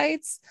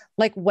parasites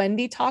like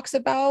Wendy talks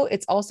about.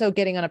 It's also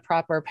getting on a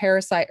proper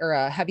parasite or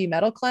a heavy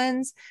metal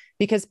cleanse,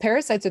 because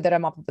parasites are there to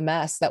mop up the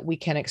mess that we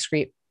can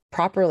excrete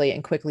properly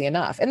and quickly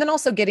enough. And then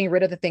also getting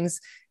rid of the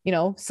things,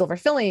 silver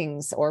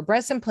fillings or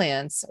breast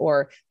implants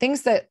or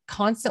things that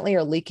constantly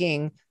are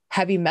leaking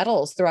heavy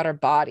metals throughout our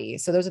body.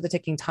 So those are the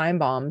ticking time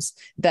bombs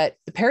that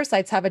the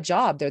parasites have a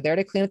job. They're there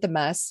to clean up the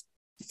mess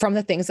from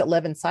the things that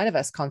live inside of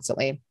us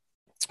constantly.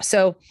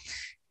 So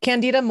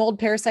Candida mold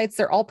parasites,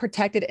 they're all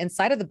protected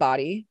inside of the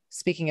body.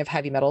 Speaking of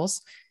heavy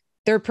metals,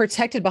 they're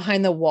protected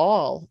behind the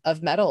wall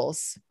of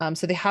metals.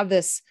 So they have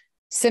this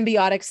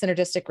symbiotic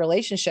synergistic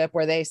relationship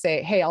where they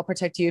say, hey, I'll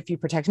protect you if you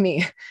protect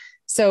me.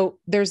 So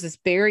there's this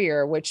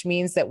barrier, which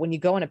means that when you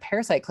go on a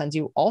parasite cleanse,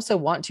 you also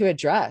want to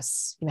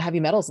address heavy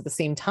metals at the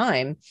same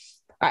time.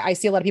 I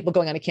see a lot of people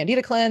going on a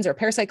Candida cleanse or a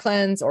parasite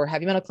cleanse or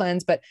heavy metal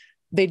cleanse, but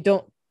they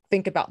don't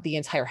think about the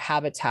entire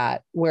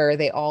habitat where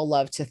they all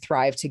love to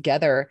thrive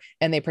together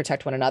and they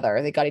protect one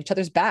another. They got each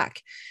other's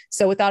back.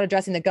 So without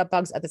addressing the gut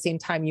bugs at the same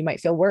time, you might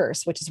feel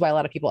worse, which is why a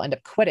lot of people end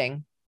up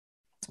quitting.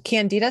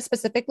 Candida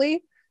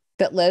specifically,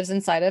 that lives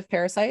inside of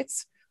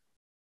parasites,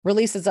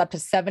 releases up to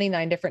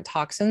 79 different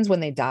toxins when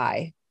they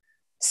die.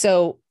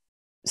 So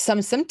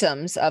some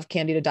symptoms of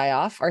Candida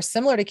die-off are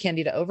similar to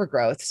Candida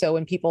overgrowth. So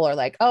when people are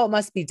like, oh, it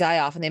must be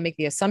die-off, and they make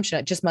the assumption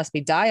it just must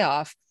be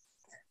die-off.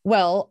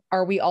 Well,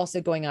 are we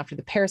also going after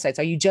the parasites?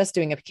 Are you just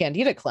doing a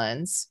Candida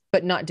cleanse,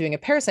 but not doing a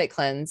parasite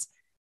cleanse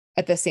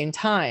at the same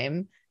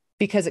time?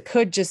 Because it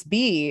could just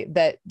be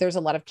that there's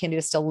a lot of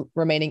Candida still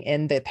remaining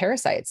in the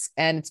parasites.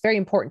 And it's very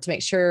important to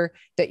make sure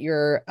that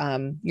your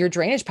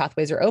drainage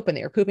pathways are open, that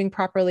you're pooping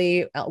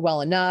properly,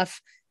 well enough,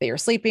 that you're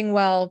sleeping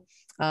well,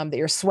 that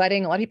you're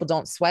sweating. A lot of people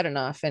don't sweat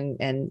enough. And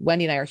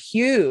Wendy and I are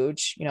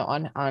huge,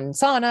 on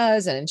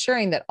saunas and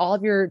ensuring that all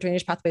of your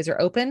drainage pathways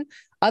are open.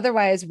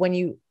 Otherwise, when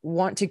you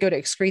want to go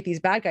to excrete these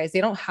bad guys,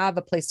 they don't have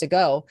a place to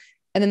go.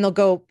 And then they'll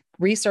go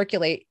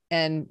recirculate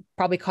and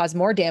probably cause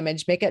more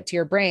damage, make it to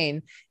your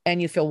brain,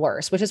 and you feel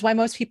worse, which is why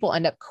most people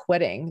end up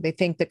quitting. They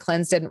think the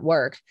cleanse didn't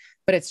work,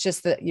 but it's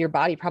just that your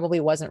body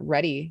probably wasn't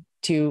ready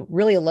to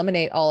really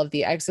eliminate all of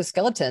the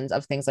exoskeletons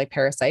of things like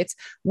parasites,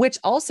 which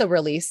also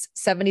release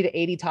 70 to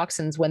 80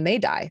 toxins when they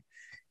die.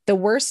 The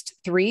worst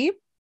three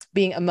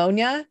being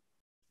ammonia,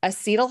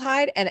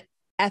 acetaldehyde, and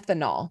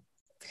ethanol.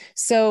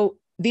 So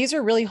these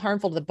are really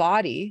harmful to the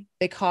body.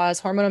 They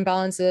cause hormone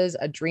imbalances,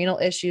 adrenal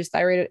issues,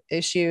 thyroid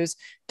issues,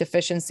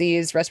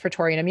 deficiencies,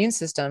 respiratory and immune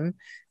system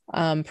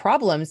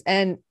problems.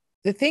 And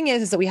the thing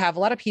is that we have a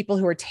lot of people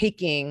who are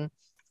taking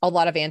a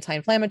lot of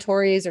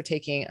anti-inflammatories or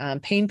taking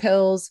pain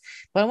pills.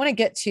 But I want to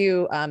get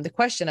to the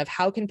question of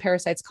how can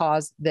parasites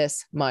cause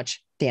this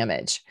much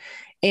damage?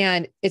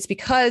 And it's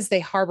because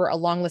they harbor a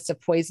long list of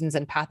poisons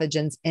and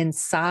pathogens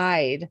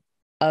inside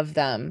of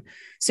them.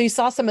 So you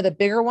saw some of the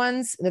bigger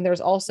ones, and then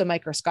there's also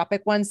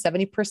microscopic ones.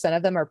 70%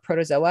 of them are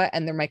protozoa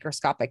and they're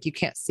microscopic. You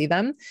can't see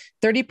them.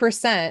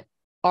 30%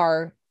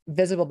 are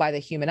visible by the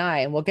human eye.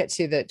 And we'll get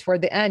to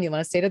toward the end. You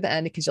want to stay to the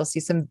end because you'll see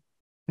some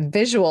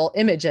visual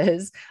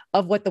images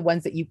of what the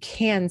ones that you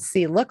can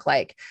see look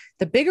like.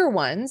 The bigger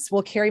ones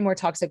will carry more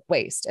toxic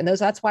waste. And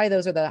that's why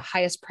those are the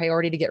highest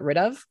priority to get rid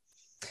of.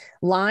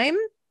 Lyme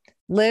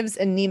lives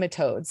in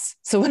nematodes.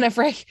 So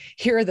whenever I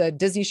hear the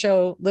Disney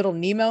show Little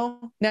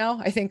Nemo now,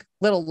 I think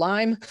Little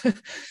Lyme,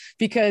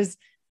 because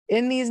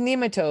in these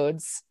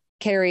nematodes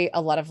carry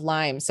a lot of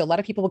Lyme. So a lot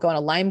of people will go on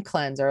a Lyme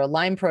cleanse or a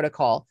Lyme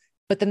protocol,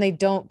 but then they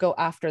don't go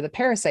after the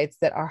parasites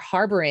that are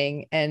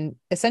harboring and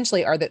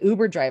essentially are the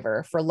Uber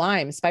driver for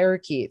Lyme,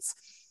 spirochetes.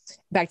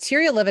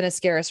 Bacteria live in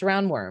Ascaris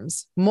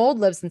roundworms. Mold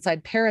lives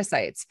inside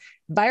parasites.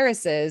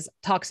 Viruses,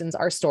 toxins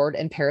are stored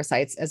in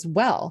parasites as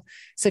well.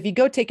 So if you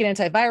go take an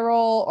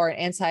antiviral or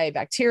an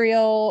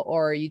antibacterial,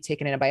 or you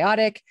take an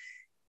antibiotic,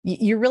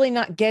 you're really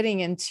not getting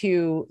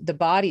into the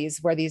bodies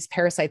where these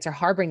parasites are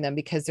harboring them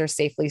because they're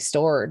safely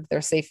stored. They're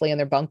safely in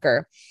their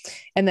bunker.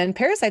 And then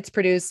parasites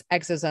produce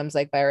exosomes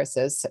like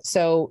viruses.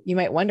 So you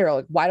might wonder,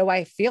 like, why do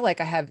I feel like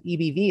I have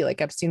EBV,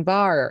 like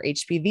Epstein-Barr or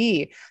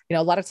HPV?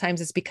 A lot of times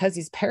it's because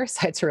these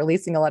parasites are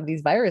releasing a lot of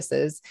these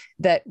viruses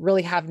that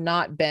really have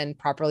not been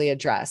properly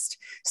addressed.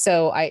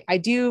 So I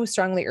do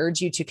strongly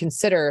urge you to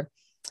consider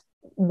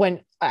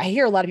when I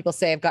hear a lot of people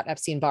say, I've got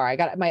Epstein-Barr,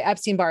 my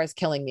Epstein-Barr is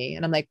killing me.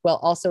 And I'm like, well,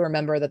 also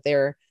remember that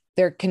they're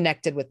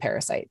connected with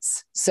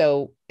parasites.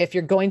 So if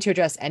you're going to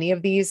address any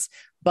of these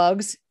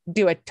bugs,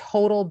 do a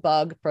total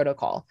bug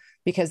protocol,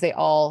 because they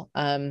all,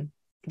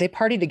 they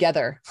party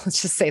together.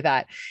 Let's just say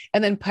that.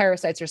 And then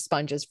parasites are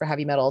sponges for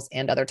heavy metals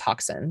and other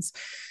toxins.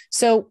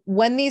 So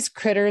when these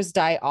critters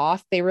die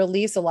off, they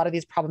release a lot of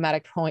these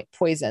problematic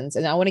poisons.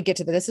 And I want to get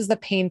to this is the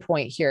pain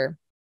point here.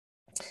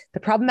 The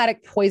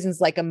problematic poisons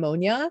like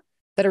ammonia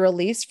that are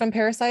released from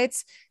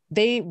parasites,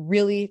 they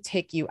really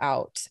take you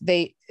out.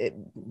 These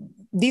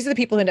are the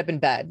people who end up in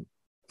bed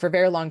for a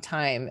very long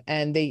time,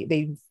 and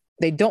they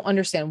don't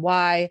understand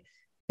why.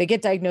 They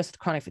get diagnosed with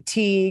chronic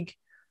fatigue.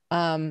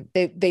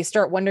 They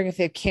start wondering if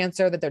they have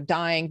cancer, that they're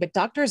dying, but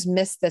doctors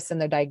miss this in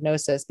their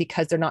diagnosis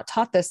because they're not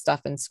taught this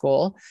stuff in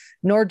school,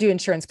 nor do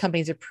insurance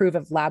companies approve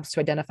of labs to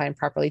identify and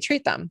properly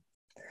treat them.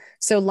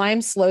 So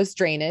Lyme slows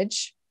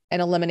drainage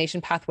and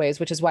elimination pathways,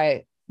 which is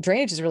why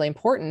drainage is really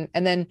important.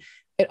 And then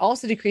it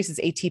also decreases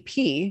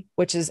ATP,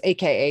 which is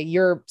AKA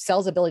your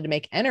cell's ability to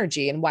make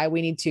energy, and why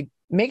we need to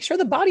make sure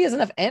the body has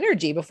enough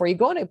energy before you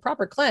go on a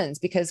proper cleanse,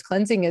 because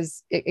cleansing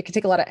it can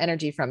take a lot of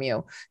energy from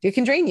you. It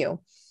can drain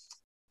you,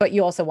 but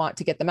you also want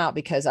to get them out,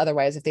 because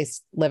otherwise, if they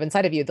live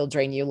inside of you, they'll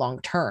drain you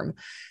long term.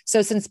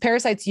 So since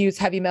parasites use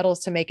heavy metals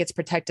to make its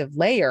protective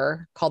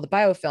layer called the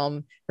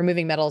biofilm,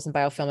 removing metals and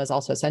biofilm is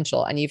also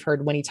essential. And you've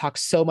heard Wendy talk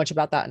so much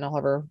about that in all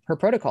of her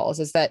protocols,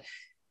 is that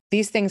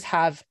these things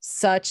have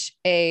such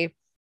a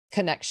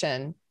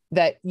connection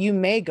that you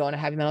may go on a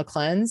heavy metal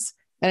cleanse.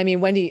 And I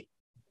mean, Wendy,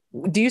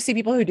 do you see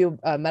people who do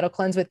a metal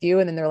cleanse with you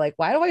and then they're like,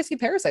 why do I see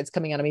parasites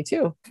coming out of me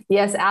too?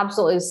 Yes,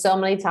 absolutely. So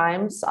many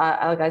times,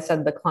 like I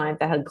said, the client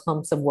that had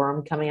clumps of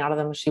worm coming out of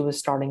them, she was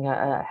starting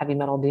a heavy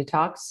metal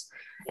detox.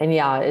 And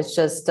yeah, it's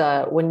just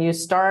when you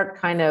start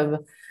kind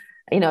of,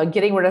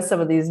 getting rid of some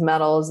of these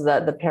metals,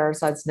 that the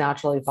parasites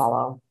naturally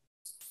follow.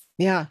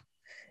 Yeah.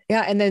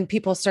 Yeah. And then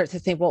people start to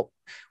think, well,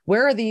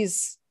 where are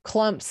these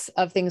clumps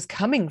of things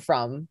coming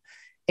from?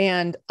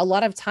 And a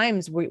lot of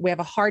times we have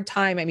a hard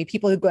time. I mean,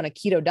 people who go on a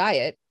keto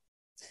diet,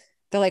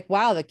 they're like,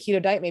 wow, the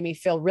keto diet made me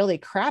feel really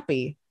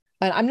crappy.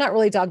 And I'm not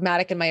really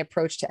dogmatic in my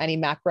approach to any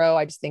macro.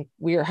 I just think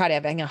we are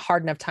having a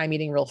hard enough time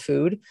eating real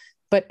food.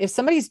 But if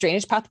somebody's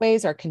drainage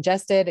pathways are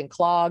congested and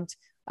clogged,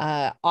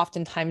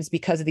 oftentimes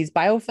because of these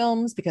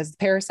biofilms, because of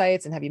the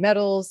parasites and heavy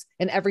metals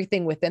and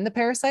everything within the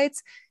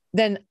parasites,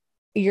 then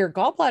your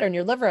gallbladder and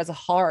your liver has a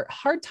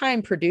hard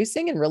time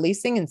producing and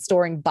releasing and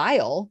storing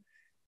bile.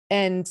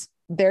 And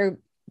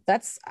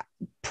that's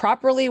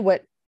properly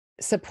what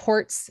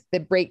supports the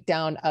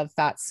breakdown of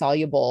fat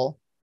soluble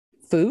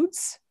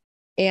foods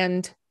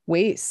and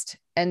waste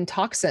and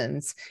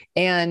toxins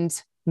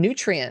and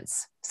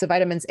nutrients. So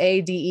vitamins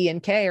A, D, E,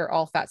 and K are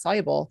all fat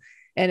soluble.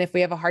 And if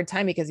we have a hard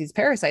time because these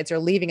parasites are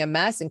leaving a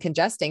mess and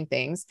congesting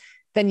things,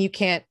 then you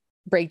can't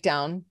break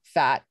down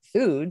fat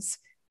foods.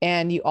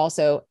 And you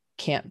also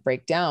can't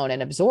break down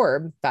and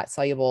absorb fat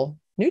soluble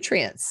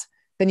nutrients.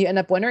 Then you end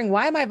up wondering,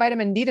 why am I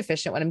vitamin D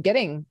deficient when I'm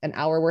getting an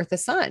hour worth of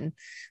sun,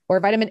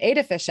 or vitamin A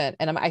deficient?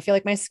 And I feel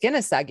like my skin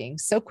is sagging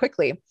so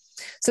quickly.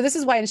 So this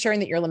is why ensuring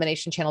that your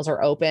elimination channels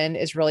are open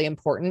is really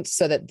important,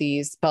 so that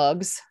these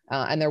bugs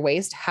and their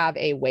waste have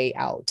a way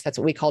out. That's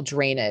what we call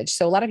drainage.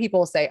 So a lot of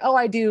people say, oh,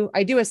 I do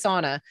a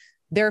sauna,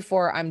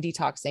 therefore I'm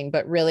detoxing,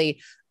 but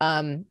really,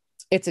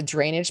 it's a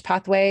drainage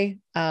pathway.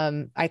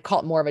 I call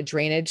it more of a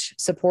drainage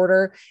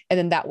supporter. And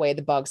then that way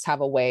the bugs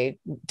have a way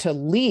to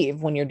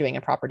leave when you're doing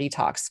a proper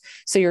detox.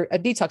 So a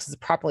detox is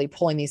properly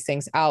pulling these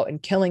things out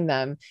and killing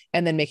them,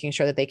 and then making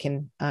sure that they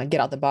can get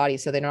out the body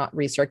so they're not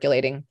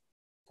recirculating.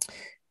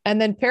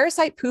 And then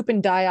parasite poop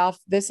and die off.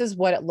 This is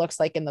what it looks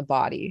like in the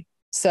body.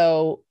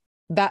 So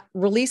that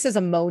releases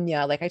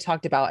ammonia, like I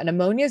talked about. And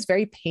ammonia is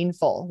very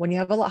painful. When you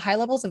have high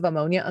levels of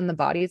ammonia in the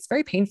body, it's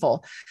very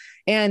painful.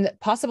 And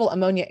possible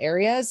ammonia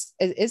areas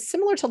is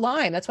similar to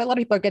Lyme. That's why a lot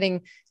of people are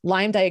getting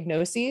Lyme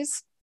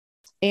diagnoses.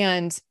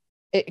 And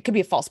it could be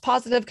a false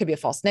positive, could be a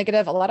false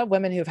negative. A lot of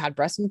women who've had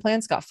breast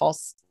implants got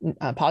false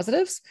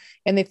positives,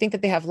 and they think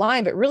that they have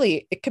Lyme, but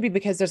really it could be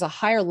because there's a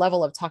higher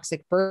level of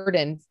toxic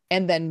burden.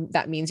 And then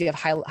that means you have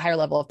higher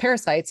level of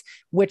parasites,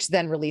 which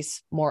then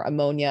release more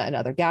ammonia and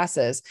other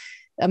gases.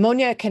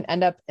 Ammonia can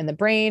end up in the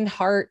brain,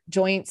 heart,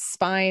 joints,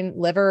 spine,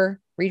 liver,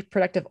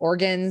 reproductive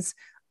organs,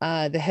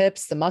 the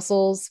hips, the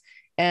muscles,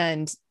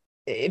 and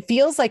it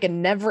feels like a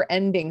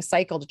never-ending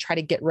cycle to try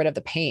to get rid of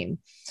the pain.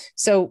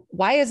 So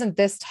why isn't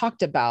this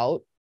talked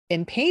about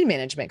in pain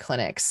management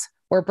clinics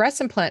or breast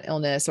implant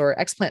illness or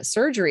explant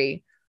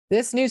surgery?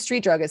 This new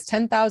street drug is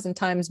 10,000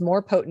 times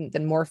more potent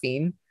than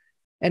morphine,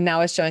 and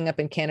now is showing up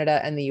in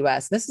Canada and the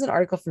US. This is an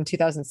article from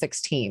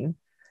 2016.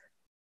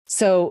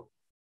 So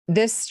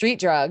this street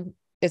drug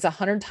is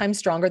 100 times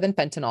stronger than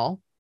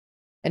fentanyl,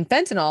 and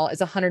fentanyl is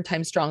 100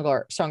 times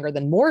stronger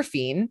than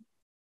morphine,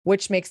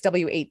 which makes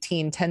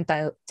W18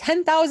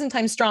 10,000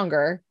 times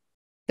stronger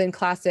than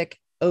classic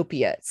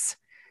opiates.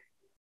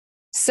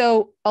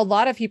 So a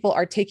lot of people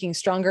are taking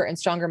stronger and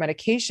stronger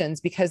medications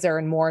because they're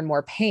in more and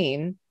more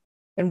pain.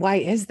 And why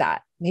is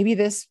that? Maybe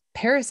this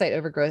parasite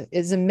overgrowth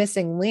is a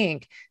missing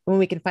link. When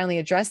we can finally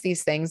address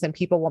these things, then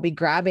people won't be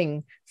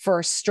grabbing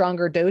for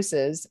stronger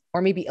doses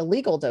or maybe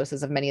illegal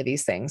doses of many of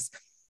these things.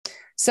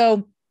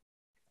 So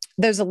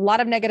there's a lot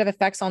of negative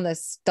effects on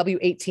this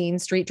W18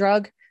 street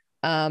drug.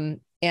 And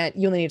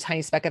you only need a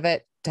tiny speck of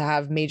it to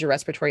have major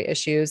respiratory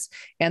issues.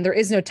 And there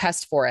is no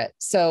test for it.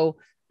 So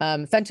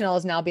fentanyl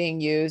is now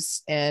being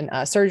used in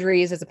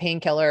surgeries as a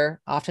painkiller,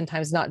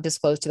 oftentimes not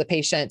disclosed to the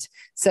patient.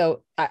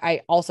 So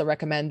I also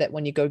recommend that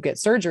when you go get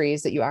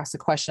surgeries, that you ask the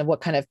question of what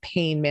kind of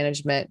pain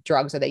management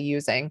drugs are they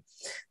using.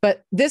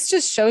 But this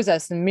just shows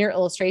us, the mere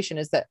illustration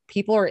is that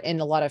people are in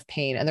a lot of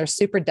pain and they're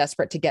super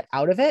desperate to get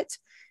out of it.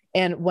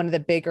 And one of the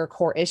bigger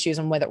core issues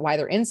and why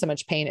they're in so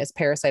much pain is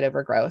parasite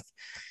overgrowth.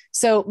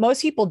 So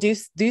most people do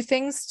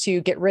things to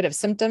get rid of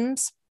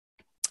symptoms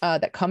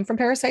that come from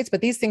parasites,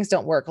 but these things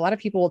don't work. A lot of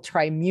people will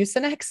try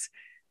Mucinex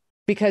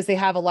because they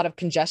have a lot of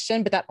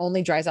congestion, but that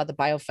only dries out the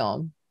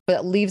biofilm, but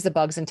it leaves the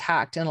bugs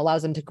intact and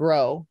allows them to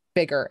grow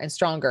bigger and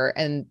stronger.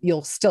 And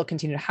you'll still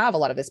continue to have a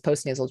lot of this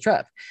postnasal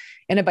drip.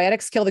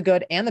 Antibiotics kill the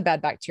good and the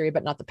bad bacteria,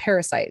 but not the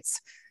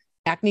parasites.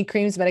 Acne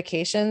creams,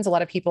 medications, a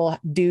lot of people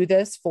do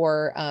this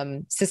for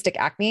cystic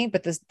acne,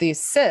 but these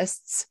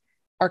cysts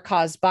are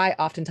caused by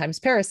oftentimes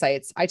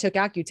parasites. I took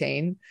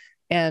Accutane,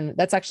 and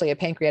that's actually a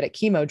pancreatic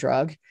chemo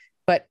drug,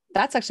 but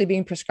that's actually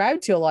being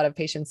prescribed to a lot of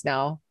patients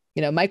now.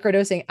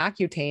 Microdosing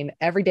Accutane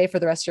every day for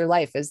the rest of your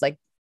life is like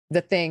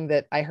the thing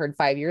that I heard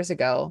 5 years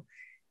ago.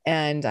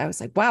 And I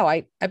was like, wow,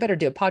 I better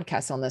do a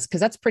podcast on this,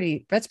 because that's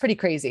pretty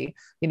crazy.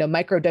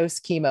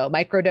 Microdose chemo,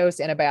 microdose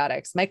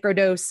antibiotics,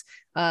 microdose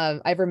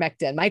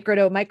ivermectin,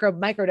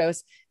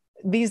 microdose.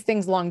 These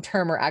things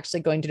long-term are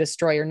actually going to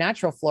destroy your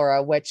natural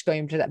flora, which,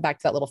 going to back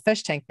to that little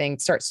fish tank thing,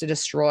 starts to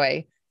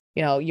destroy,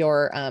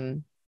 your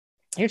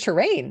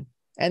terrain.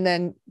 And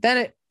then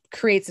it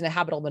creates an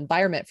habitable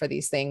environment for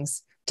these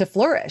things to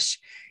flourish.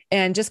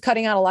 And just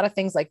cutting out a lot of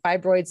things like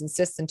fibroids and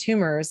cysts and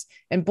tumors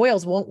and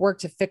boils won't work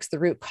to fix the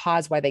root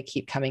cause why they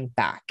keep coming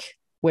back,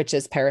 which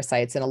is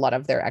parasites and a lot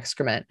of their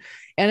excrement.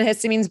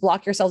 Antihistamines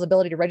block your cell's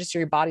ability to register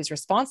your body's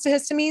response to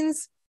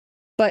histamines,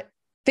 but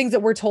things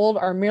that we're told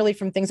are merely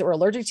from things that we're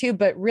allergic to.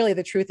 But really,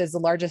 the truth is the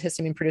largest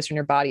histamine producer in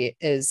your body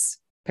is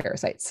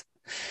parasites.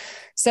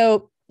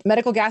 So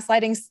medical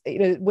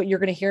gaslighting, what you're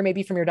going to hear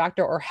maybe from your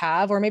doctor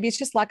or maybe it's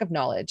just lack of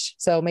knowledge.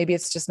 So maybe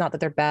it's just not that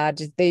they're bad.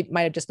 They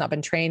might've just not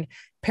been trained.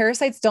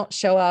 Parasites don't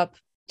show up,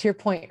 to your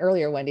point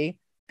earlier, Wendy.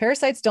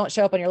 Parasites don't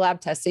show up on your lab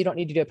test, so you don't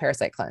need to do a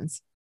parasite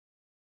cleanse.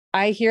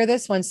 I hear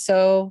this one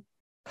so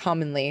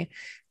commonly,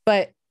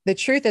 but the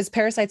truth is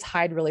parasites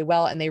hide really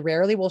well and they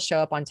rarely will show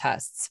up on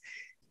tests.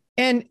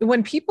 And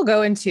when people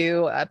go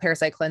into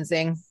parasite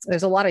cleansing,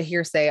 there's a lot of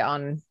hearsay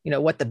on,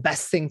 what the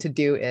best thing to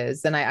do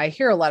is. And I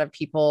hear a lot of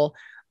people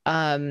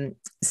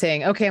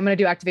saying, okay, I'm going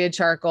to do activated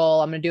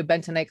charcoal. I'm going to do a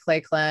bentonite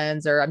clay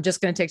cleanse, or I'm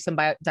just going to take some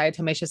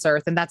diatomaceous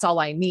earth, and that's all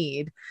I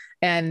need.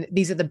 And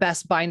these are the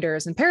best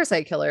binders and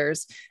parasite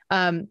killers.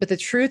 But the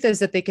truth is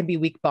that they can be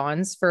weak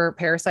bonds for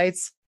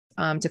parasites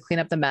to clean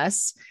up the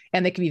mess.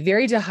 And they can be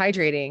very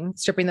dehydrating,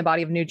 stripping the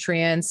body of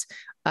nutrients.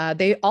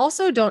 They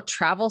also don't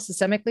travel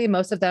systemically.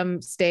 Most of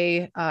them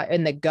stay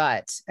in the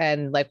gut.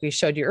 And like we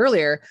showed you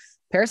earlier,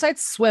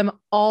 parasites swim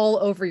all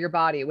over your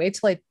body. Wait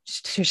till I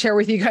share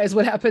with you guys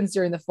what happens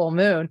during the full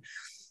moon.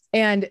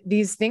 And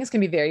these things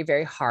can be very,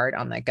 very hard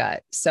on the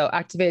gut. So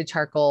activated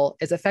charcoal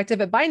is effective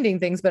at binding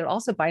things, but it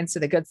also binds to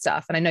the good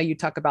stuff. And I know you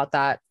talk about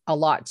that a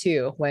lot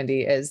too,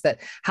 Wendy, is that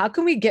how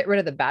can we get rid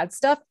of the bad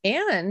stuff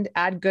and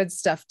add good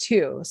stuff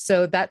too?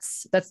 So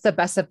that's the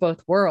best of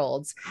both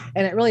worlds.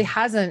 And it really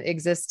hasn't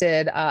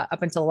existed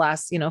up until the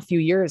last, few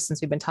years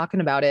since we've been talking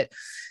about it,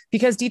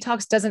 because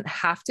detox doesn't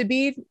have to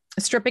be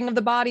stripping of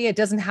the body. It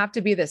doesn't have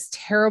to be this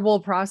terrible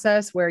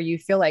process where you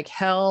feel like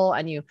hell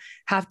and you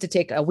have to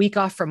take a week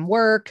off from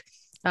work.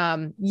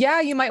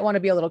 You might want to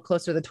be a little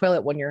closer to the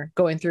toilet when you're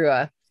going through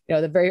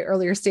the very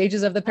earlier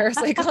stages of the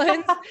parasite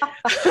cleanse.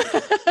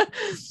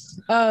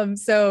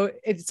 So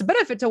it's a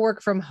benefit to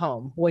work from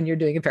home when you're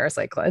doing a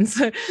parasite cleanse.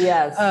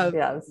 Yes.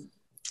 Yes.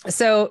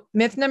 So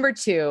myth number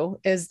 2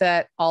 is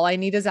that all I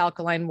need is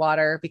alkaline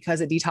water because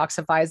it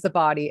detoxifies the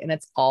body and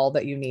it's all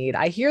that you need.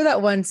 I hear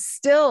that one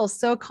still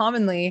so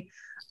commonly.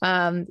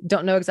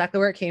 Don't know exactly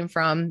where it came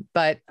from,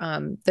 but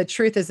the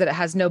truth is that it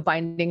has no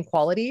binding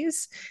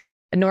qualities,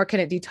 nor can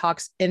it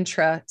detox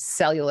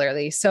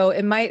intracellularly. So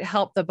it might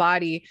help the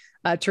body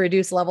to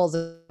reduce levels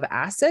of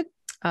acid,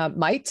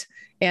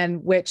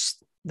 and which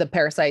the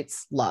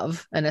parasites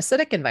love an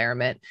acidic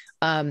environment.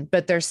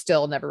 But there's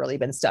still never really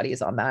been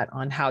studies on that,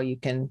 on how you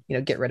can,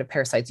 get rid of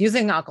parasites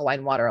using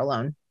alkaline water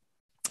alone.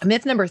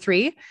 Myth number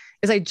 3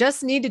 is I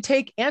just need to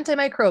take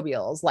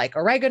antimicrobials like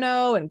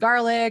oregano and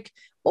garlic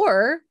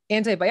or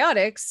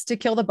antibiotics to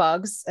kill the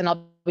bugs and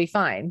I'll be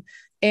fine.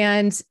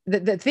 And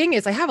the thing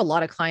is, I have a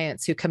lot of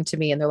clients who come to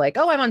me and they're like,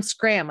 oh, I'm on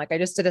Scram. Like I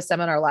just did a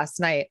seminar last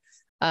night.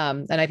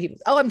 And I have people,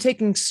 oh, I'm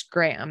taking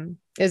Scram.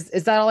 Is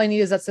that all I need?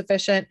 Is that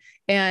sufficient?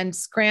 And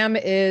Scram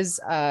is,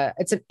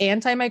 it's an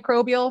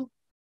antimicrobial.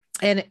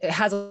 and it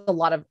has a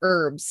lot of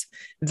herbs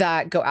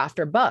that go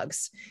after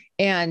bugs.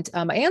 And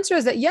my answer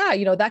is that, yeah,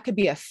 that could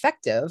be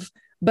effective,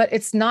 but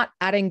it's not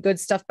adding good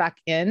stuff back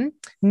in,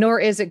 nor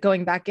is it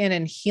going back in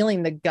and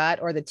healing the gut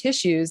or the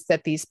tissues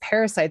that these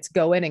parasites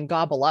go in and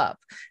gobble up.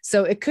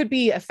 So it could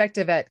be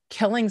effective at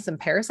killing some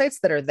parasites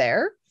that are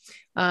there.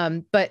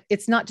 But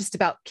it's not just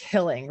about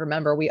killing.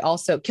 Remember,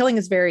 killing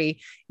is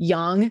very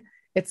yang.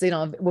 It's,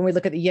 when we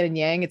look at the yin and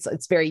yang,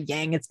 it's very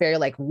yang. It's very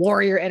like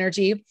warrior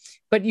energy,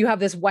 but you have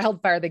this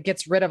wildfire that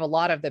gets rid of a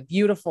lot of the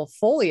beautiful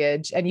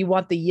foliage, and you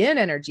want the yin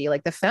energy,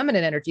 like the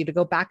feminine energy, to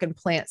go back and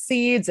plant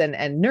seeds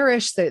and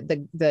nourish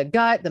the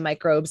gut, the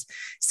microbes.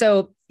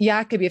 So yeah,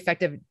 it could be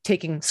effective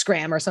taking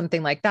scram or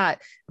something like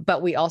that,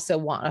 but we also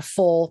want a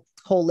full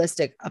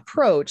holistic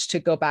approach to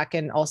go back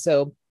and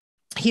also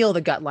heal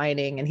the gut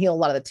lining and heal a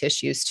lot of the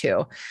tissues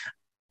too.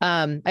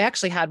 I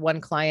actually had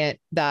one client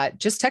that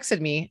just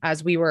texted me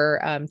as we were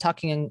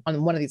talking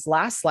on one of these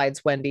last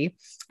slides, Wendy,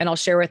 and I'll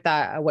share with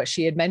that what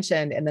she had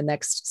mentioned in the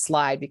next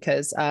slide,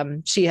 because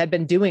she had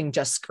been doing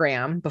just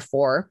scram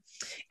before.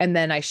 And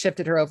then I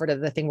shifted her over to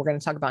the thing we're going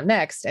to talk about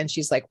next. And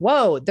she's like,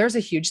 whoa, there's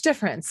a huge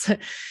difference.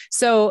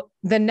 So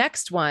the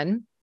next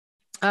one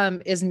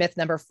is myth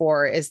number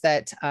 4, is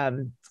that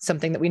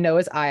something that we know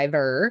as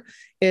Ivor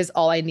is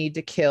all I need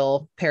to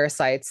kill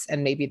parasites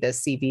and maybe the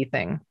CV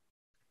thing.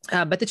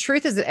 But the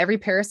truth is that every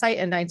parasite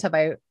and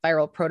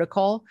antiviral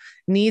protocol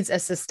needs a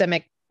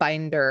systemic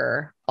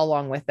binder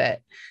along with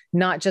it,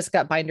 not just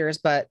gut binders,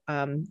 but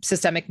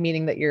systemic,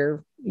 meaning that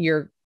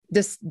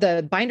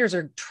the binders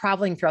are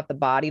traveling throughout the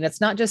body, and it's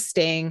not just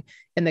staying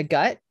in the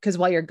gut, because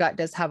while your gut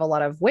does have a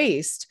lot of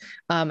waste,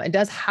 it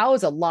does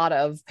house a lot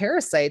of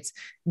parasites.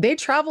 They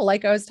travel,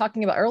 like I was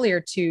talking about earlier,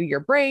 to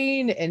your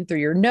brain and through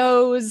your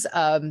nose.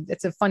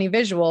 It's a funny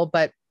visual,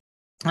 but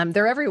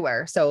they're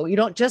everywhere. So you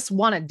don't just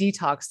want to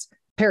detox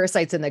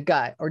parasites in the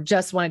gut or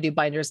just want to do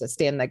binders that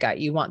stay in the gut.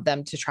 You want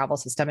them to travel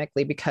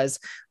systemically, because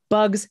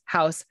bugs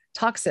house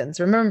toxins.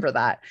 Remember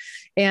that.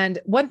 And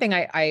one thing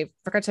I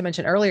forgot to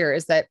mention earlier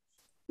is that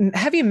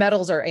heavy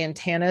metals are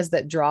antennas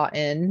that draw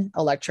in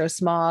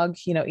electrosmog,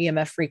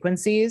 EMF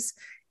frequencies.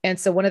 And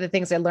so one of the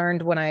things I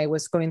learned when I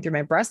was going through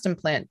my breast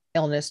implant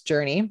illness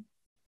journey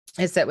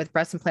is that with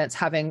breast implants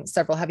having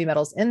several heavy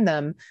metals in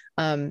them,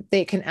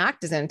 they can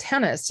act as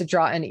antennas to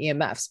draw in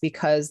EMFs,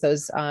 because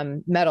those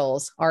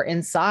metals are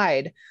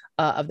inside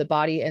of the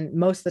body. And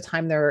most of the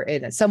time they're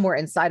somewhere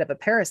inside of a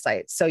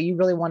parasite. So you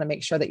really want to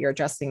make sure that you're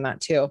addressing that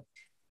too.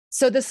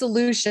 So the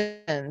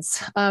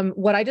solutions,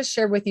 what I just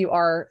shared with you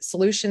are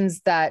solutions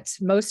that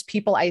most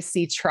people I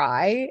see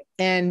try,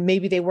 and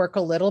maybe they work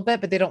a little bit,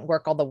 but they don't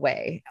work all the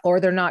way, or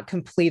they're not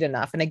complete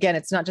enough. And again,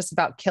 it's not just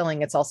about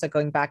killing. It's also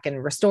going back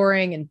and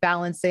restoring and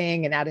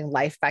balancing and adding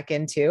life back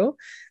into,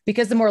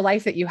 because the more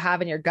life that you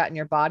have in your gut and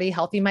your body,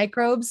 healthy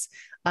microbes,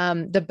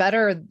 the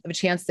better of a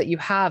chance that you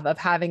have of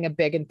having a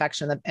big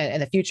infection in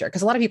the future.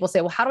 Because a lot of people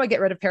say, well, how do I get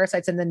rid of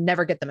parasites and then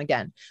never get them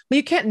again? Well,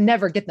 you can't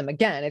never get them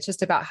again. It's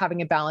just about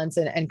having a balance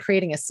and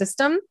creating a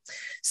system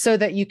so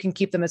that you can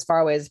keep them as far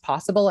away as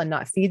possible and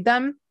not feed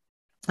them.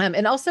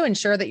 And also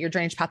ensure that your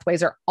drainage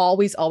pathways are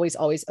always, always,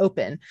 always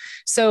open.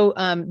 So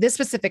this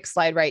specific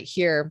slide right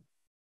here,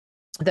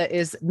 that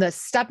is the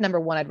step number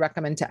 1 I'd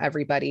recommend to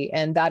everybody.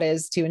 And that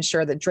is to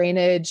ensure that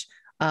drainage,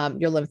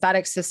 your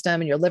lymphatic system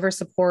and your liver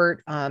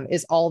support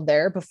is all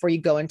there before you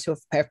go into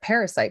a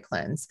parasite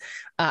cleanse.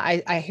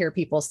 I hear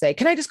people say,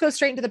 can I just go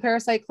straight into the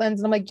parasite cleanse?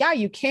 And I'm like, yeah,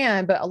 you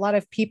can. But a lot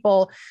of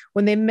people,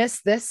 when they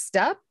miss this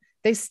step,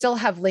 they still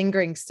have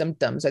lingering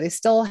symptoms, or they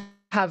still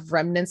have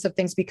remnants of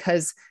things,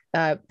 because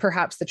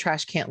perhaps the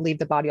trash can't leave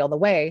the body all the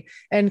way.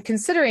 And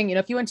considering,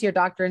 if you went to your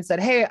doctor and said,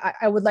 hey,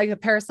 I would like a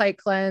parasite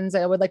cleanse,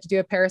 I would like to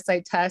do a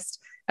parasite test,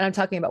 and I'm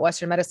talking about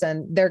Western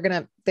medicine,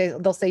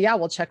 they'll say, yeah,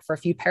 we'll check for a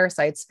few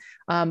parasites.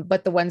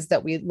 But the ones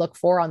that we look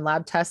for on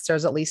lab tests,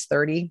 there's at least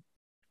 30.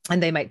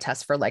 And they might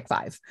test for like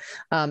 5,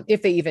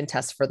 if they even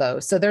test for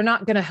those. So they're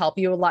not going to help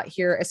you a lot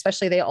here,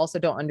 especially they also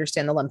don't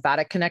understand the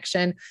lymphatic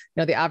connection.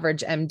 The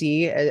average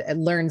MD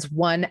learns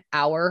 1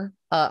 hour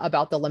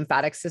about the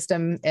lymphatic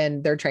system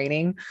in their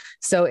training.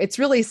 So it's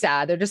really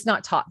sad. They're just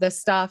not taught this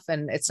stuff,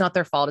 and it's not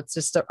their fault. It's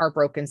just our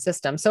broken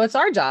system. So it's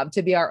our job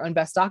to be our own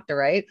best doctor,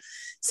 right?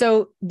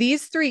 So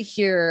these 3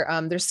 here,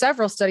 there's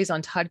several studies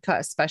on TUDCA,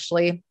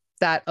 especially,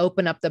 that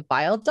open up the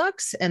bile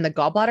ducts and the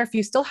gallbladder, if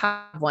you still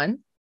have one.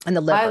 And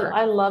the liver.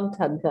 I love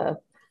TUDCA.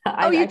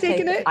 You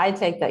taking it? I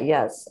take that.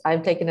 Yes.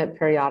 I've taken it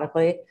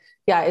periodically.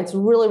 Yeah. It's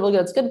really, really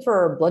good. It's good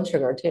for blood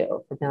sugar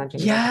too. For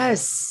managing.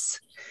 Yes.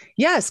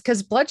 Yes.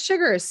 Because blood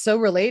sugar is so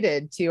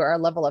related to our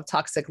level of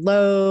toxic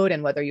load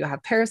and whether you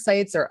have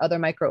parasites or other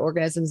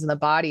microorganisms in the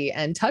body.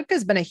 And TUDCA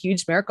has been a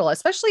huge miracle,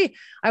 especially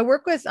I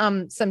work with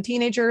some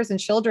teenagers and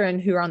children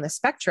who are on the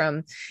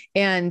spectrum,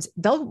 and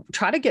they'll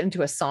try to get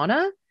into a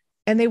sauna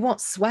and they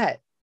won't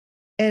sweat.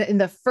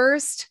 And the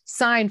first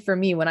sign for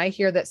me when I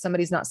hear that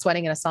somebody's not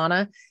sweating in a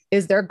sauna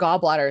is their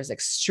gallbladder is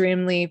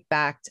extremely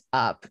backed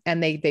up,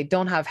 and they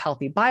don't have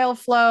healthy bile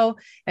flow,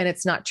 and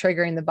it's not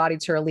triggering the body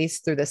to release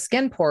through the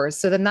skin pores.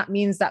 So then that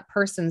means that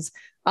person's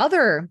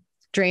other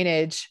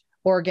drainage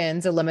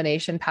organs,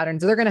 elimination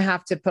patterns. They're going to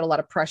have to put a lot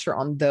of pressure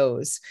on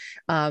those.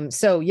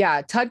 So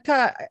yeah,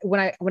 TUDCA,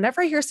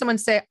 whenever I hear someone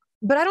say,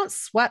 but I don't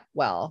sweat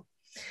well,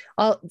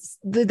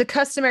 the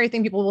customary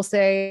thing people will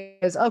say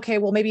is, okay,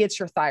 well, maybe it's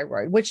your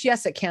thyroid, which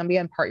yes, it can be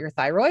in part your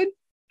thyroid.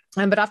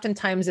 But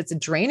oftentimes it's a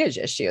drainage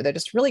issue. They're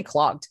just really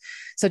clogged.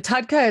 So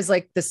TUDCA is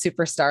like the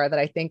superstar that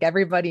I think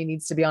everybody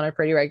needs to be on a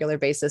pretty regular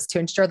basis to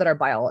ensure that our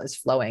bile is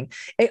flowing.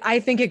 I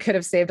think it could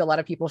have saved a lot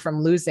of people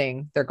from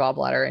losing their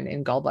gallbladder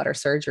in gallbladder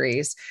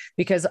surgeries,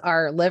 because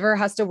our liver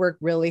has to work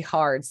really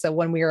hard. So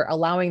when we are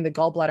allowing the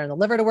gallbladder and the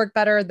liver to work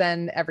better,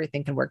 then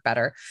everything can work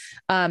better.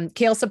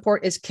 Kale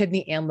support is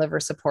kidney and liver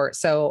support.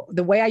 So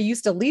the way I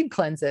used to lead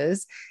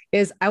cleanses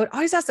is I would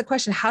always ask the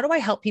question, how do I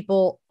help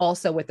people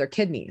also with their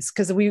kidneys?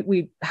 Because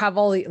we have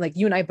all the, like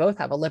you and I both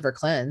have a liver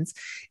cleanse,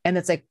 and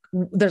it's like,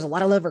 there's a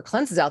lot of liver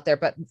cleanses out there,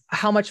 but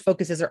how much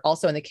focus is there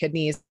also in the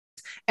kidneys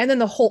and then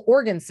the whole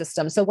organ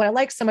system? So what I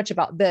like so much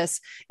about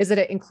this is that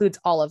it includes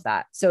all of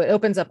that. So it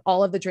opens up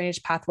all of the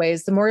drainage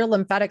pathways. The more your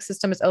lymphatic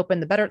system is open,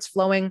 the better it's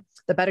flowing,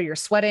 the better you're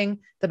sweating,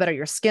 the better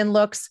your skin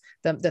looks,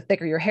 the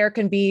thicker your hair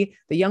can be,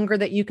 the younger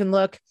that you can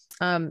look.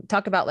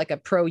 Talk about like a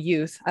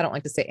pro-youth. I don't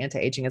like to say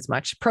anti-aging as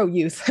much.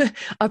 Pro-youth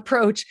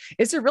approach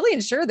is to really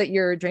ensure that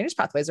your drainage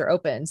pathways are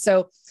open.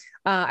 So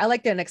I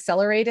like an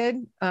accelerated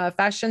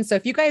fashion. So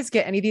if you guys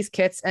get any of these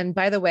kits, and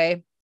by the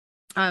way,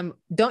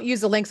 don't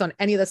use the links on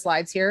any of the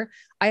slides here.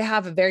 I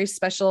have a very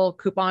special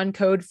coupon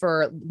code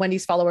for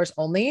Wendy's followers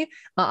only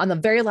on the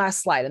very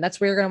last slide. And that's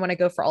where you're going to want to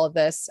go for all of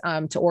this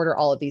to order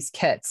all of these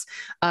kits.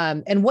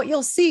 And what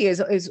you'll see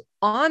is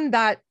on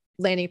that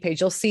landing page,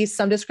 you'll see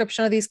some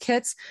description of these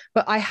kits,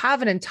 but I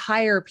have an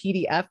entire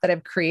PDF that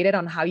I've created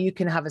on how you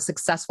can have a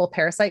successful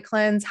parasite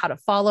cleanse, how to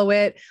follow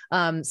it,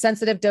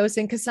 sensitive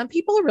dosing, because some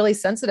people are really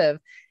sensitive.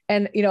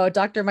 And, you know, a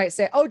doctor might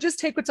say, oh, just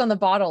take what's on the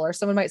bottle. Or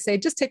someone might say,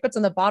 just take what's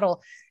on the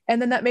bottle. And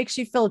then that makes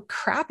you feel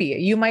crappy.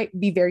 You might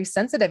be very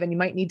sensitive and you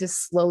might need to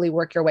slowly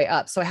work your way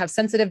up. So I have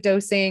sensitive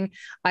dosing,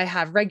 I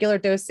have regular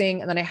dosing,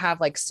 and then I have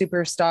like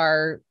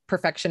superstar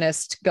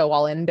perfectionist go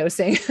all in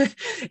dosing.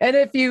 And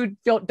if you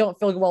don't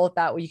feel well with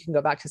that, well, you can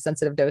go back to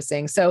sensitive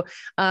dosing. So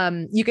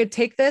you could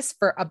take this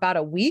for about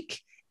a week.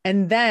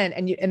 And then,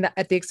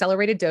 at the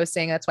accelerated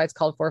dosing, that's why it's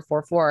called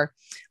 444.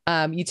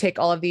 You take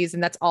all of these,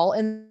 and that's all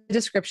in the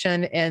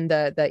description in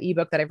the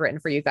ebook that I've written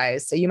for you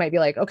guys. So you might be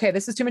like, okay,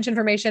 this is too much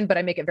information, but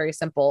I make it very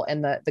simple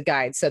in the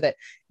guide, so that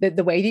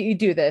the way that you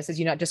do this is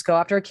you not just go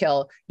after a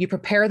kill, you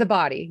prepare the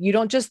body. You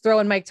don't just throw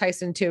in Mike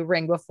Tyson into a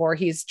ring before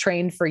he's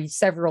trained for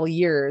several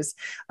years.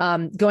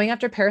 Going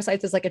after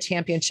parasites is like a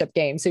championship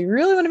game. So you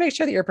really want to make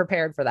sure that you're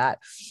prepared for that.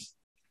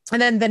 And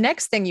then the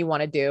next thing you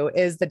want to do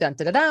is the dun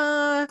da da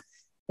da.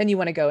 Then you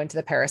want to go into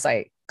the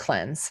parasite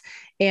cleanse.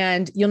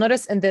 And you'll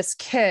notice in this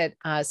kit,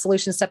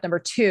 solution step number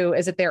 2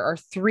 is that there are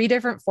 3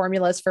 different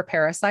formulas for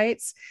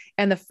parasites.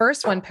 And the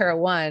first one, Para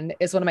 1,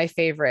 is one of my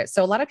favorites.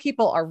 So a lot of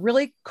people are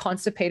really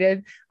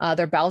constipated,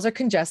 their bowels are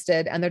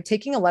congested, and they're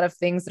taking a lot of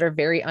things that are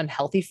very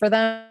unhealthy for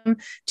them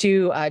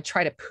to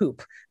try to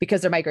poop because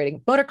they're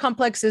migrating. Motor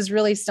complex is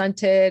really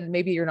stunted.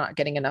 Maybe you're not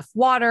getting enough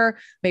water.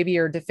 Maybe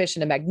you're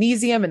deficient in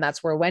magnesium. And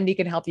that's where Wendy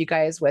can help you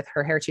guys with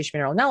her hair tissue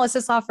mineral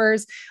analysis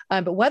offers.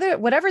 But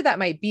whatever that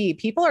might be,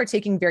 people are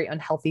taking very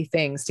unhealthy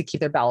things to keep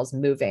their bowels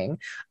moving.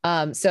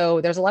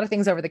 So there's a lot of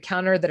things over the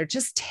counter that are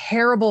just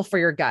terrible for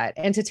your gut.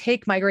 And to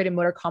take migrated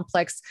motor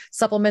complex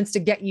supplements to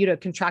get you to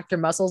contract your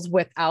muscles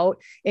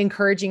without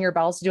encouraging your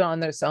bowels to do it on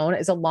their own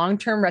is a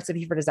long-term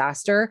recipe for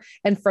disaster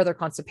and further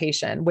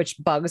constipation, which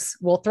bugs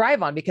will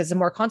thrive on, because the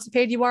more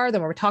constipated you are, the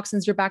more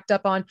toxins you're backed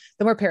up on,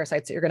 the more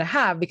parasites that you're going to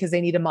have, because they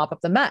need to mop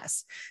up the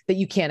mess that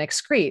you can't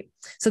excrete.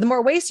 So the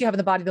more waste you have in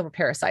the body, the more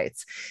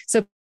parasites.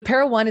 So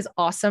Para 1 is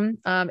awesome.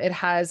 It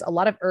has a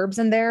lot of herbs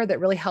in there that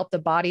really help the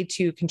body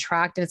to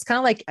contract. And it's kind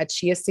of like a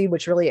chia seed,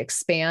 which really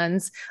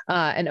expands.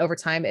 And over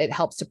time, it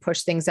helps to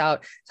push things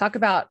out. Talk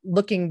about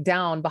looking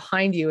down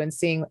behind you and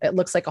seeing, it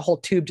looks like a whole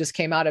tube just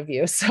came out of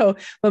you. So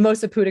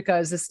mimosa pudica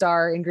is the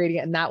star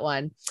ingredient in that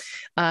one.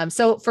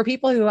 So for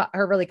people who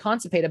are really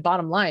constipated,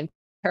 bottom line,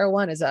 Para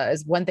 1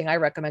 is one thing I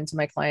recommend to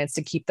my clients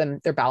to keep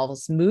their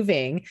bowels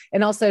moving,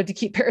 and also to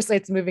keep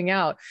parasites moving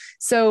out.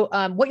 So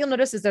what you'll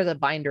notice is there's a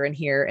binder in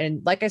here.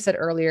 And like I said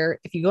earlier,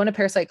 if you go into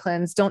parasite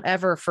cleanse, don't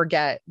ever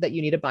forget that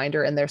you need a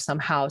binder in there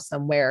somehow,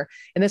 somewhere.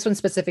 And this one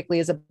specifically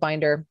is a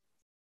binder.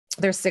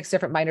 There's 6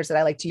 different binders that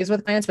I like to use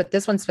with clients, but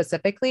this one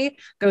specifically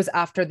goes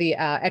after the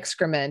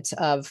excrement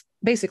of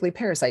basically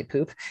parasite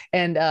poop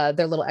and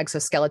their little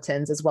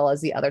exoskeletons, as well as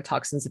the other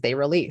toxins that they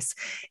release.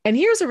 And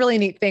here's a really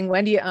neat thing,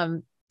 Wendy.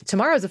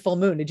 Tomorrow is a full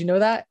moon. Did you know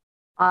that?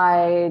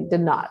 I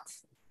did not.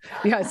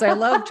 Yeah, so I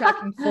love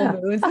tracking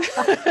full moons.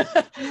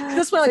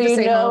 This one, so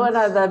you know when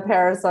the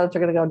parasites are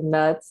going to go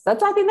nuts. I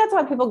think that's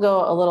why people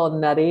go a little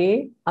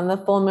nutty on the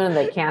full moon.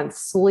 They can't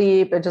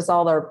sleep. It's just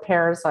all their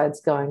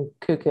parasites going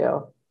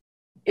cuckoo.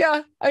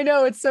 Yeah, I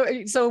know. It's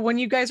so when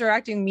you guys are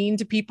acting mean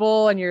to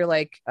people and you're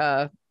like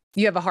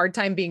you have a hard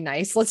time being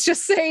nice, let's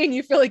just say, and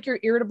you feel like you're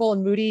irritable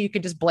and moody, you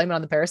could just blame it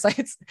on the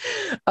parasites.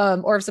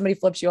 Or if somebody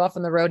flips you off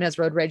on the road and has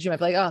road rage, you might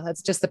be like, oh,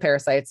 that's just the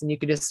parasites. And you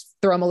could just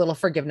throw them a little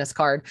forgiveness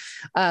card.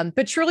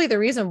 But truly the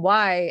reason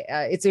why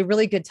it's a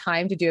really good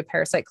time to do a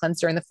parasite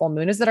cleanse during the full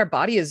moon is that our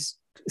body is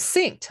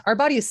synced. Our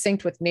body is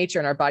synced with nature,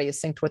 and our body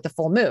is synced with the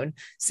full moon.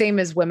 Same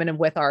as women and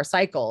with our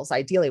cycles.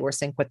 Ideally, we're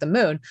synced with the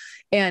moon.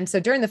 And so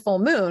during the full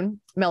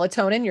moon,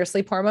 melatonin, your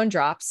sleep hormone,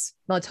 drops.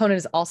 Melatonin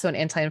is also an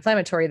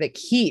anti-inflammatory that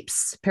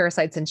keeps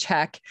parasites in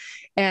check.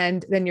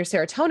 And then your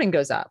serotonin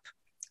goes up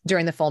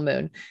during the full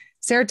moon.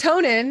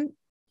 Serotonin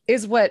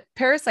is what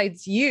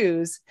parasites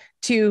use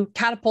to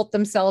catapult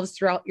themselves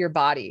throughout your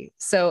body.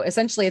 So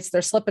essentially it's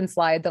their slip and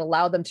slide that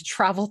allow them to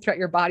travel throughout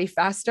your body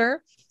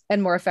faster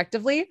and more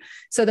effectively.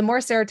 So the more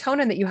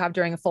serotonin that you have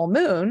during a full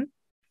moon,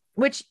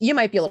 which you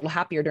might be a little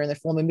happier during the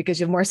full moon because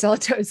you have more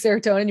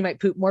serotonin, you might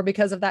poop more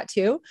because of that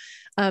too.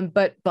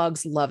 But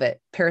bugs love it.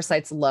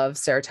 Parasites love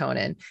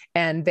serotonin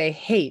and they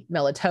hate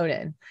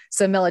melatonin.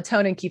 So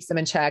melatonin keeps them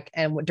in check.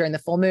 And during the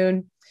full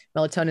moon,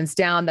 melatonin's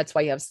down. That's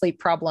why you have sleep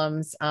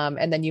problems.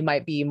 And then you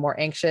might be more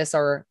anxious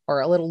or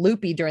a little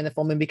loopy during the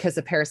full moon because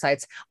the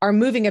parasites are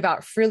moving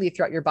about freely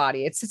throughout your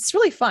body. It's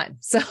really fun.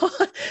 So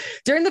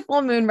during the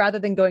full moon, rather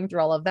than going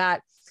through all of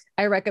that,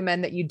 I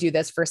recommend that you do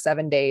this for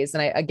 7 days.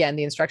 And again,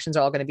 the instructions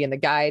are all going to be in the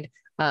guide,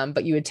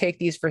 but you would take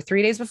these for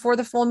 3 days before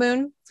the full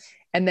moon.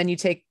 And then you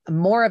take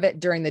more of it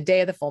during the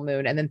day of the full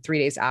moon and then 3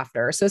 days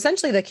after. So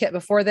essentially the kit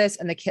before this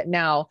and the kit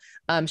now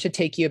should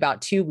take you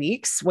about 2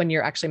 weeks when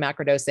you're actually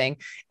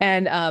macrodosing.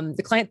 And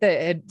the client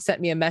that had sent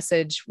me a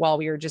message while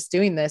we were just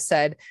doing this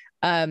said,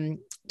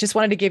 just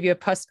wanted to give you a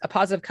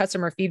positive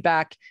customer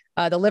feedback.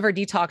 The liver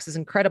detox is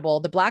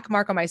incredible. The black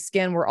mark on my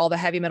skin where all the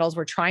heavy metals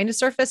were trying to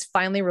surface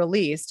finally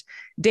released.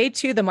 Day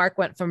 2, the mark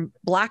went from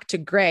black to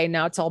gray.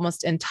 Now it's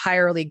almost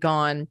entirely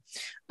gone.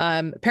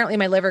 Apparently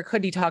my liver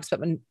could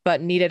detox,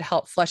 but needed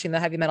help flushing the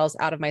heavy metals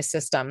out of my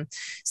system.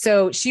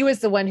 So she was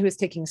the one who was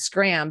taking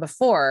Scram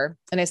before.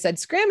 And I said,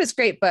 Scram is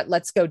great, but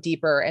let's go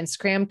deeper. And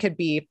Scram could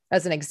be,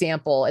 as an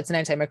example, it's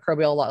an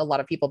antimicrobial a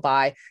lot of people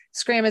buy.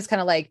 Scram is kind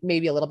of like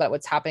maybe a little bit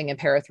what's happening in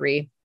Para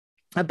 3.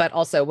 But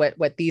also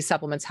what these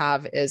supplements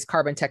have is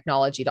carbon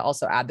technology to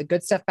also add the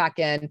good stuff back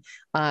in.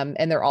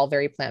 And they're all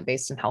very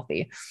plant-based and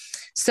healthy.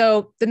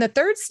 So then the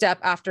third step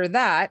after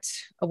that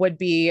would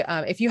be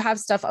if you have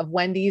stuff of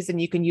Wendy's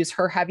and you can use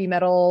her heavy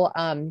metal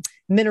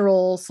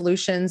mineral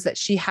solutions that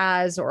she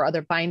has or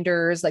other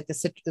binders like the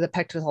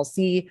Pectazole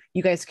C,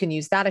 you guys can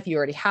use that if you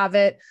already have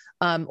it.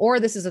 Or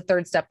this is a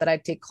third step that I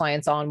take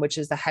clients on, which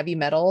is the heavy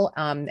metal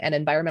and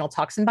environmental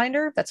toxin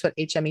binder. That's what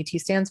HMET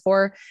stands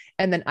for.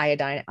 And then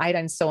iodine.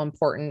 Iodine is so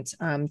important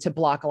to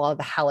block a lot of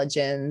the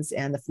halogens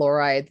and the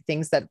fluoride,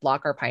 things that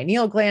block our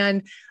pineal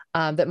gland.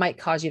 That might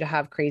cause you to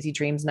have crazy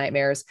dreams,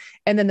 nightmares.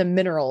 And then the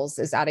minerals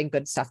is adding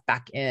good stuff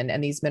back in.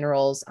 And these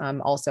minerals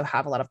also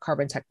have a lot of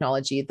carbon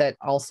technology that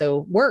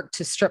also work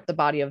to strip the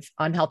body of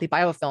unhealthy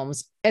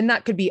biofilms. And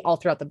that could be all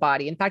throughout the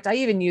body. In fact, I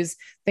even use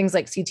things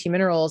like CT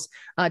minerals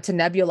to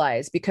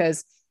nebulize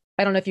because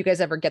I don't know if you guys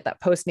ever get that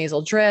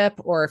post-nasal drip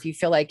or if you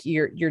feel like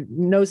your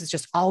nose is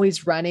just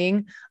always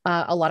running.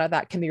 A lot of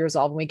that can be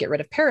resolved when we get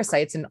rid of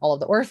parasites in all of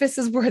the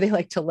orifices where they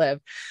like to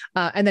live.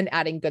 And then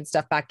adding good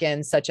stuff back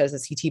in, such as a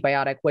CT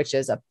biotic, which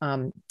is a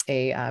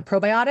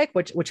probiotic,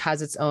 which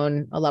has its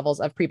own levels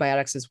of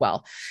prebiotics as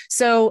well.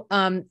 So,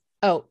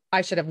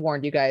 I should have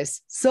warned you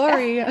guys.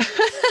 Sorry.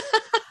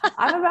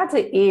 I'm about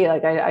to eat.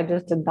 Like I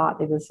just did not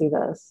need to see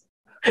this.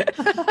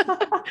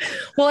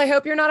 Well, I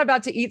hope you're not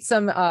about to eat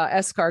some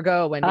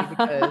escargot, Wendy,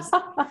 because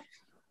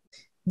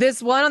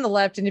this one on the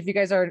left, and if you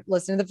guys are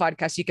listening to the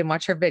podcast, you can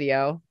watch her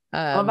video.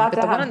 I'm about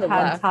to have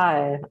pad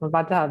thai. I'm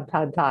about to have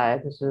pad thai,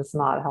 which is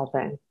not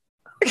helping.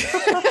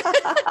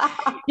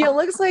 Yeah, it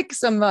looks like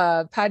some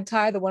pad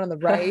thai, the one on the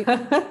right.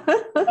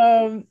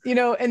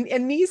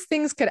 And these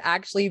things could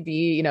actually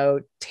be,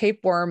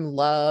 tapeworm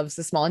loves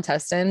the small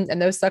intestine,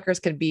 and those suckers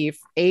could be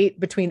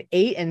between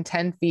 8 and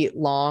 10 feet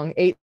long,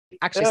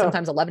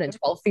 sometimes 11 and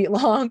 12 feet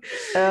long.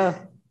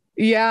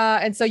 Yeah.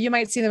 And so you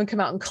might see them come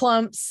out in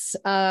clumps.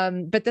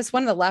 But this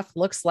one on the left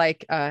looks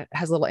like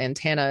has little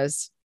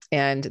antennas.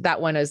 And that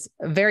one is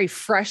a very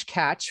fresh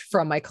catch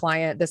from my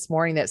client this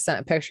morning that sent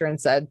a picture and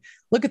said,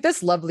 look at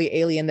this lovely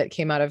alien that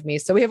came out of me.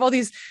 So we have all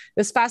this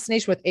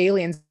fascination with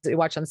aliens that we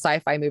watch on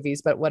sci-fi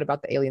movies, but what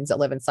about the aliens that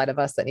live inside of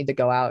us that need to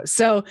go out?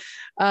 So,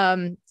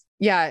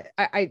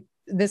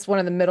 this one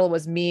in the middle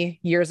was me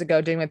years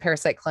ago doing my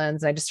parasite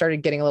cleanse. And I just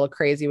started getting a little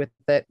crazy with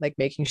it, like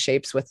making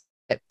shapes with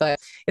it, but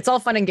it's all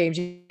fun and games,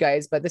 you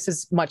guys, but this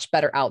is much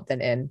better out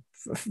than in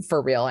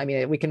for real. I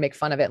mean, we can make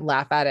fun of it and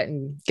laugh at it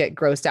and get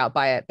grossed out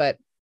by it. But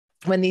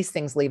when these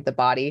things leave the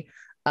body,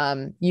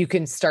 you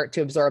can start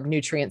to absorb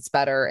nutrients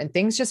better and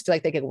things just feel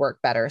like they could work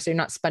better. So you're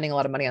not spending a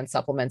lot of money on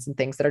supplements and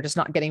things that are just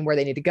not getting where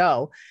they need to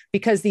go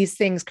because these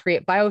things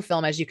create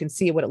biofilm, as you can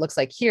see what it looks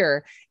like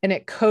here, and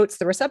it coats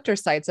the receptor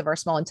sites of our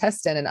small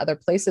intestine and other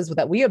places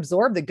that we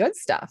absorb the good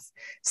stuff.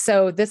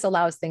 So this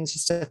allows things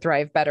just to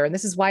thrive better. And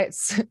this is why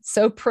it's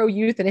so pro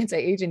youth and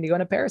anti-aging to go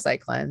on a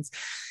parasite cleanse.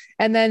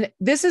 And then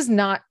this is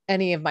not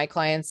any of my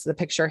clients, the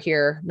picture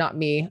here, not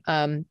me.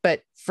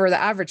 But for the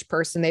average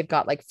person, they've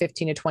got like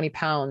 15 to 20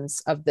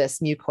 pounds of this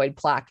mucoid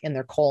plaque in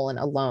their colon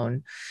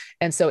alone.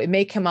 And so it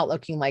may come out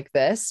looking like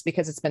this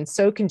because it's been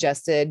so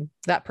congested.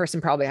 That person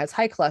probably has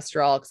high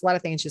cholesterol because a lot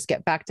of things just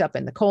get backed up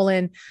in the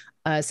colon.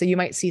 So you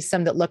might see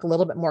some that look a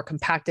little bit more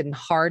compacted and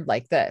hard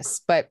like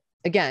this, but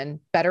again,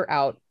 better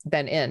out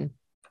than in.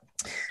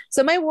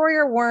 So my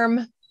warrior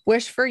worm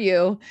wish for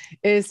you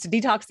is to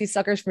detox these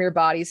suckers from your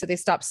body so they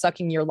stop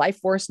sucking your life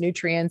force,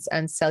 nutrients,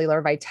 and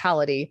cellular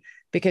vitality,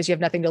 because you have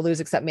nothing to lose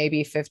except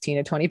maybe 15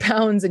 to 20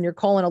 pounds in your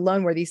colon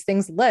alone where these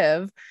things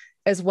live,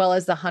 as well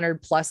as the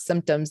 100+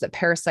 symptoms that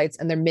parasites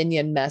and their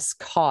minion mess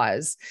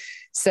cause.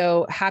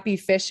 So happy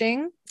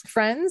fishing,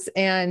 friends.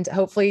 And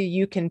hopefully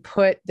you can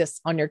put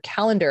this on your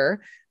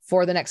calendar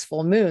for the next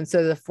full moon.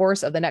 So the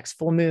force of the next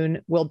full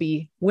moon will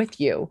be with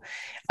you.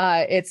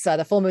 It's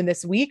the full moon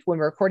this week when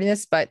we're recording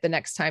this, but the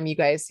next time you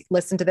guys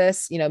listen to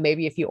this,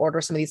 maybe if you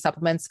order some of these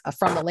supplements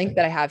from the link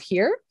that I have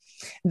here,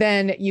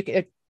 then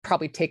it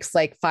probably takes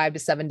like 5 to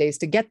 7 days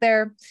to get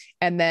there.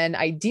 And then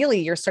ideally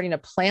you're starting to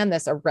plan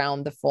this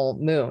around the full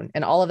moon.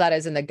 And all of that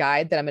is in the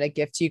guide that I'm going to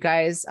give to you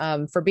guys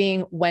for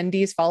being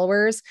Wendy's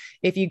followers.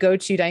 If you go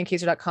to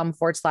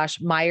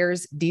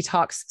dianekazer.com/Myers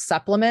Detox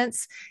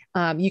Supplements,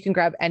 you can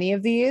grab any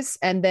of these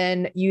and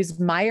then use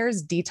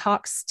Myers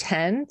Detox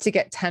 10 to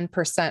get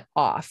 10%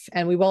 off.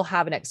 And we will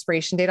have an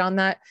expiration date on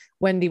that.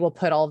 Wendy will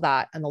put all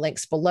that in the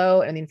links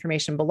below and the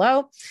information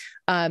below.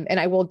 And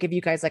I will give you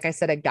guys, like I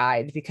said, a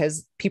guide,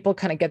 because people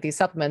kind of get these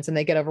supplements and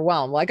they get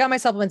overwhelmed. Well, I got my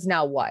supplements,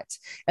 now what?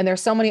 And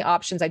there's so many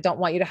options. I don't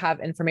want you to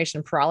have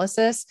information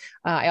paralysis.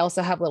 I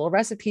also have little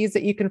recipes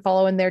that you can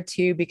follow in there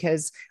too,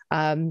 because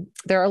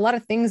there are a lot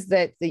of things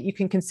that you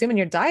can consume in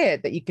your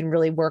diet that you can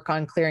really work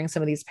on clearing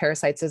some of these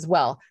parasites as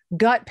well.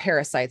 Gut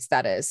parasites,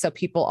 that is. So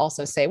people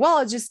also say, well,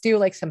 I'll just do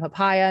like some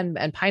papaya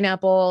and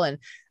pineapple and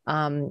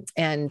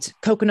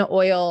coconut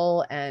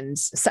oil and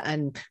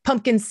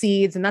pumpkin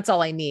seeds, and that's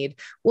all I need.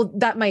 Well,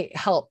 that might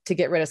help to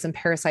get rid of some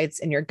parasites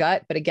in your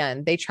gut. But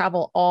again, they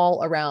travel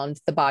all around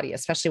the body,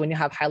 especially when you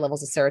have high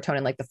levels of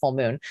serotonin, like the full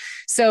moon.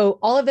 So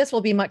all of this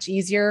will be much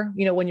easier,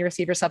 when you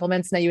receive your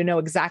supplements. Now you know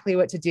exactly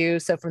what to do.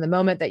 So from the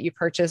moment that you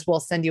purchase,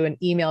 we'll send you an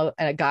email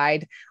and a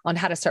guide on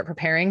how to start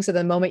preparing. So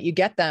the moment you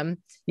get them,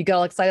 you get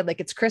all excited like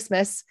it's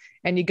Christmas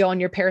and you go on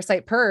your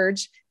parasite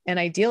purge. And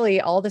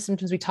ideally, all the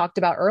symptoms we talked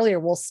about earlier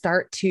will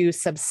start to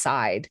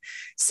subside.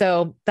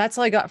 So that's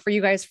all I got for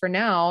you guys for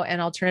now.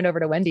 And I'll turn it over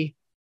to Wendy.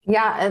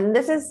 Yeah. And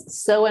this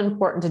is so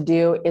important to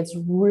do. It's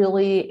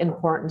really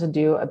important to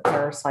do a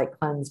parasite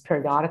cleanse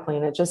periodically.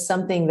 And it's just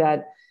something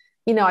that,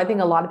 I think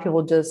a lot of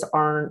people just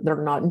they're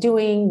not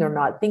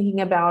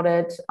thinking about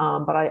it.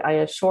 But I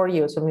assure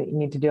you, it's something you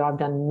need to do. I've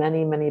done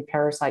many, many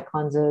parasite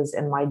cleanses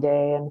in my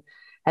day and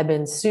have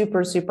been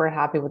super, super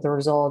happy with the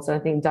results. And I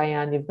think,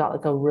 Diane, you've got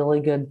like a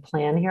really good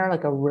plan here,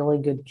 like a really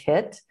good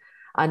kit,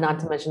 not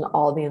to mention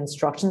all the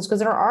instructions, because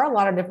there are a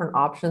lot of different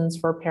options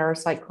for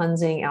parasite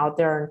cleansing out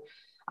there. And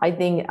I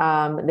think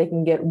they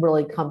can get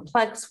really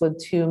complex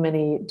with too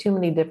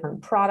many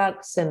different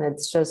products. And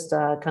it's just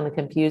kind of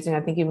confusing.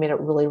 I think you made it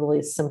really,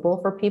 really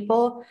simple for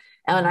people.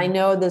 And I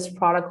know this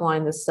product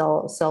line, the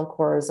Cell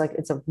Core, is like,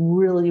 it's a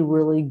really,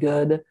 really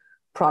good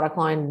product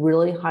line,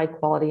 really high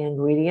quality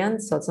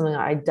ingredients. So it's something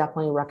I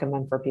definitely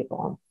recommend for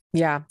people.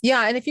 Yeah.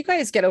 Yeah. And if you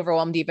guys get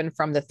overwhelmed, even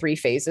from the 3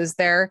 phases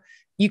there,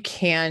 you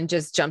can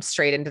just jump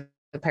straight into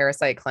the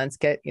parasite cleanse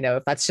kit,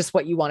 if that's just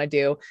what you want to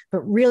do,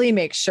 but really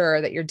make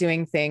sure that you're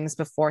doing things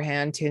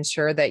beforehand to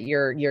ensure that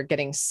you're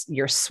getting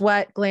your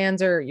sweat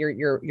glands, or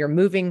you're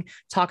moving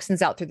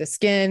toxins out through the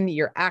skin,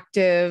 you're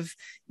active,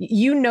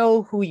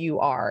 who you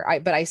are.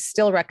 But I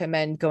still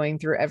recommend going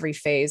through every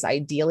phase,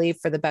 ideally,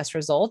 for the best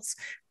results.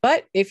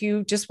 But if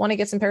you just want to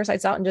get some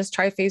parasites out and just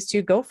try phase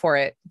 2, go for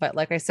it. But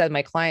like I said,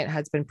 my client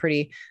has been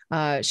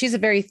she's a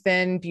very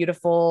thin,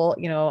 beautiful,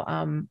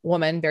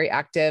 woman, very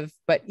active,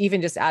 but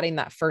even just adding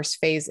that first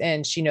phase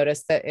in, she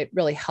noticed that it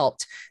really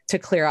helped to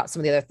clear out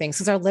some of the other things,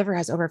 because our liver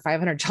has over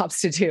 500 jobs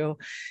to do.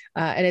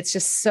 And it's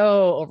just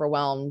so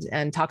overwhelmed,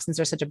 and toxins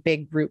are such a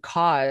big root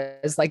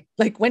cause. Like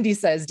Wendy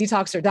says,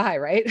 detox or die,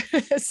 right?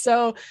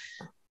 So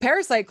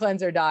parasite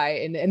cleanse or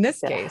die in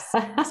this case.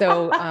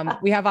 So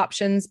we have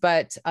options,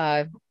 but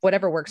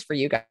whatever works for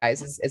you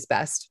guys is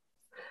best.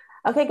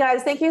 Okay,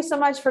 guys, thank you so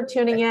much for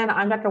tuning in.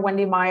 I'm Dr.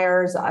 Wendy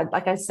Myers.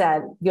 Like I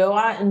said, go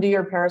out and do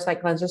your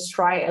parasite cleanse. Just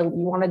try it. You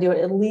want to do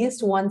it at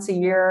least once a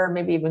year,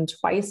 maybe even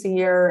twice a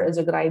year is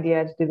a good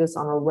idea to do this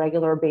on a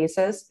regular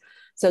basis.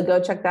 So go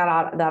check that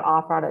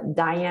offer out at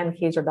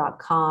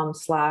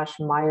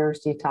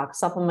dianekazer.com/Myers Detox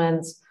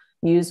Supplements.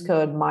 Use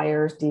code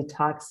Myers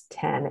Detox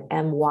 10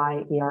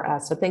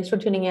 MYERS. So thanks for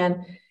tuning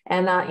in.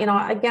 And,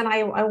 again,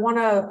 I want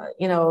to,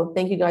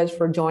 thank you guys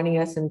for joining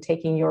us and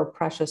taking your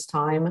precious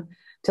time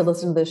to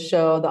listen to this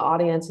show. The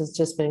audience has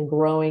just been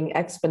growing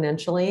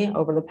exponentially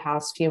over the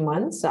past few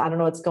months. I don't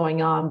know what's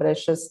going on, but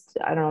it's just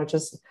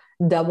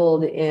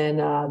doubled in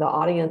the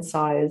audience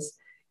size.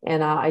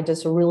 And I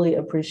just really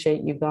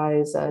appreciate you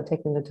guys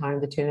taking the time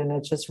to tune in.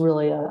 It's just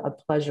really a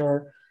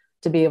pleasure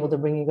to be able to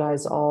bring you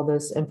guys all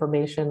this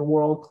information,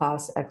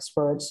 world-class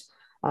experts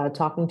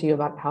talking to you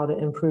about how to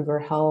improve your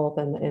health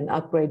and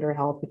upgrade your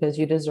health, because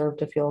you deserve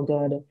to feel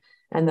good.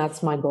 And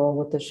that's my goal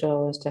with the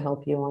show, is to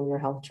help you on your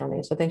health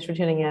journey. So thanks for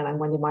tuning in. I'm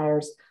Wendy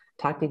Myers.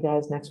 Talk to you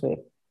guys next week.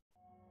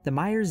 The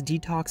Myers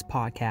Detox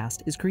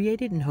Podcast is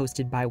created and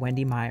hosted by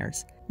Wendy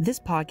Myers. This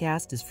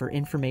podcast is for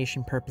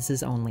information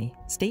purposes only.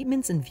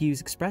 Statements and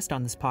views expressed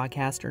on this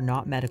podcast are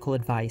not medical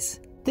advice.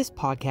 This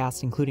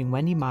podcast, including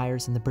Wendy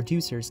Myers and the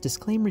producers,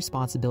 disclaim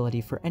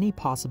responsibility for any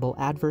possible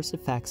adverse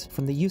effects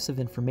from the use of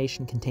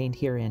information contained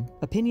herein.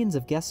 Opinions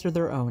of guests are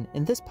their own,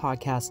 and this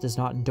podcast does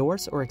not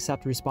endorse or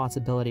accept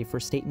responsibility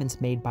for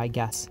statements made by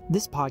guests.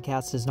 This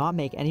podcast does not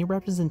make any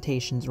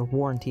representations or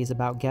warranties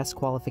about guest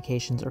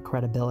qualifications or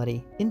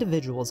credibility.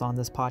 Individuals on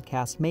this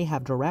podcast may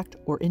have direct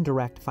or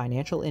indirect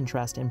financial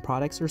interest in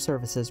products or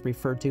services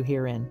referred to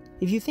herein.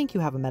 If you think you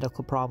have a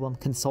medical problem,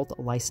 consult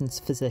a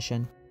licensed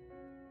physician.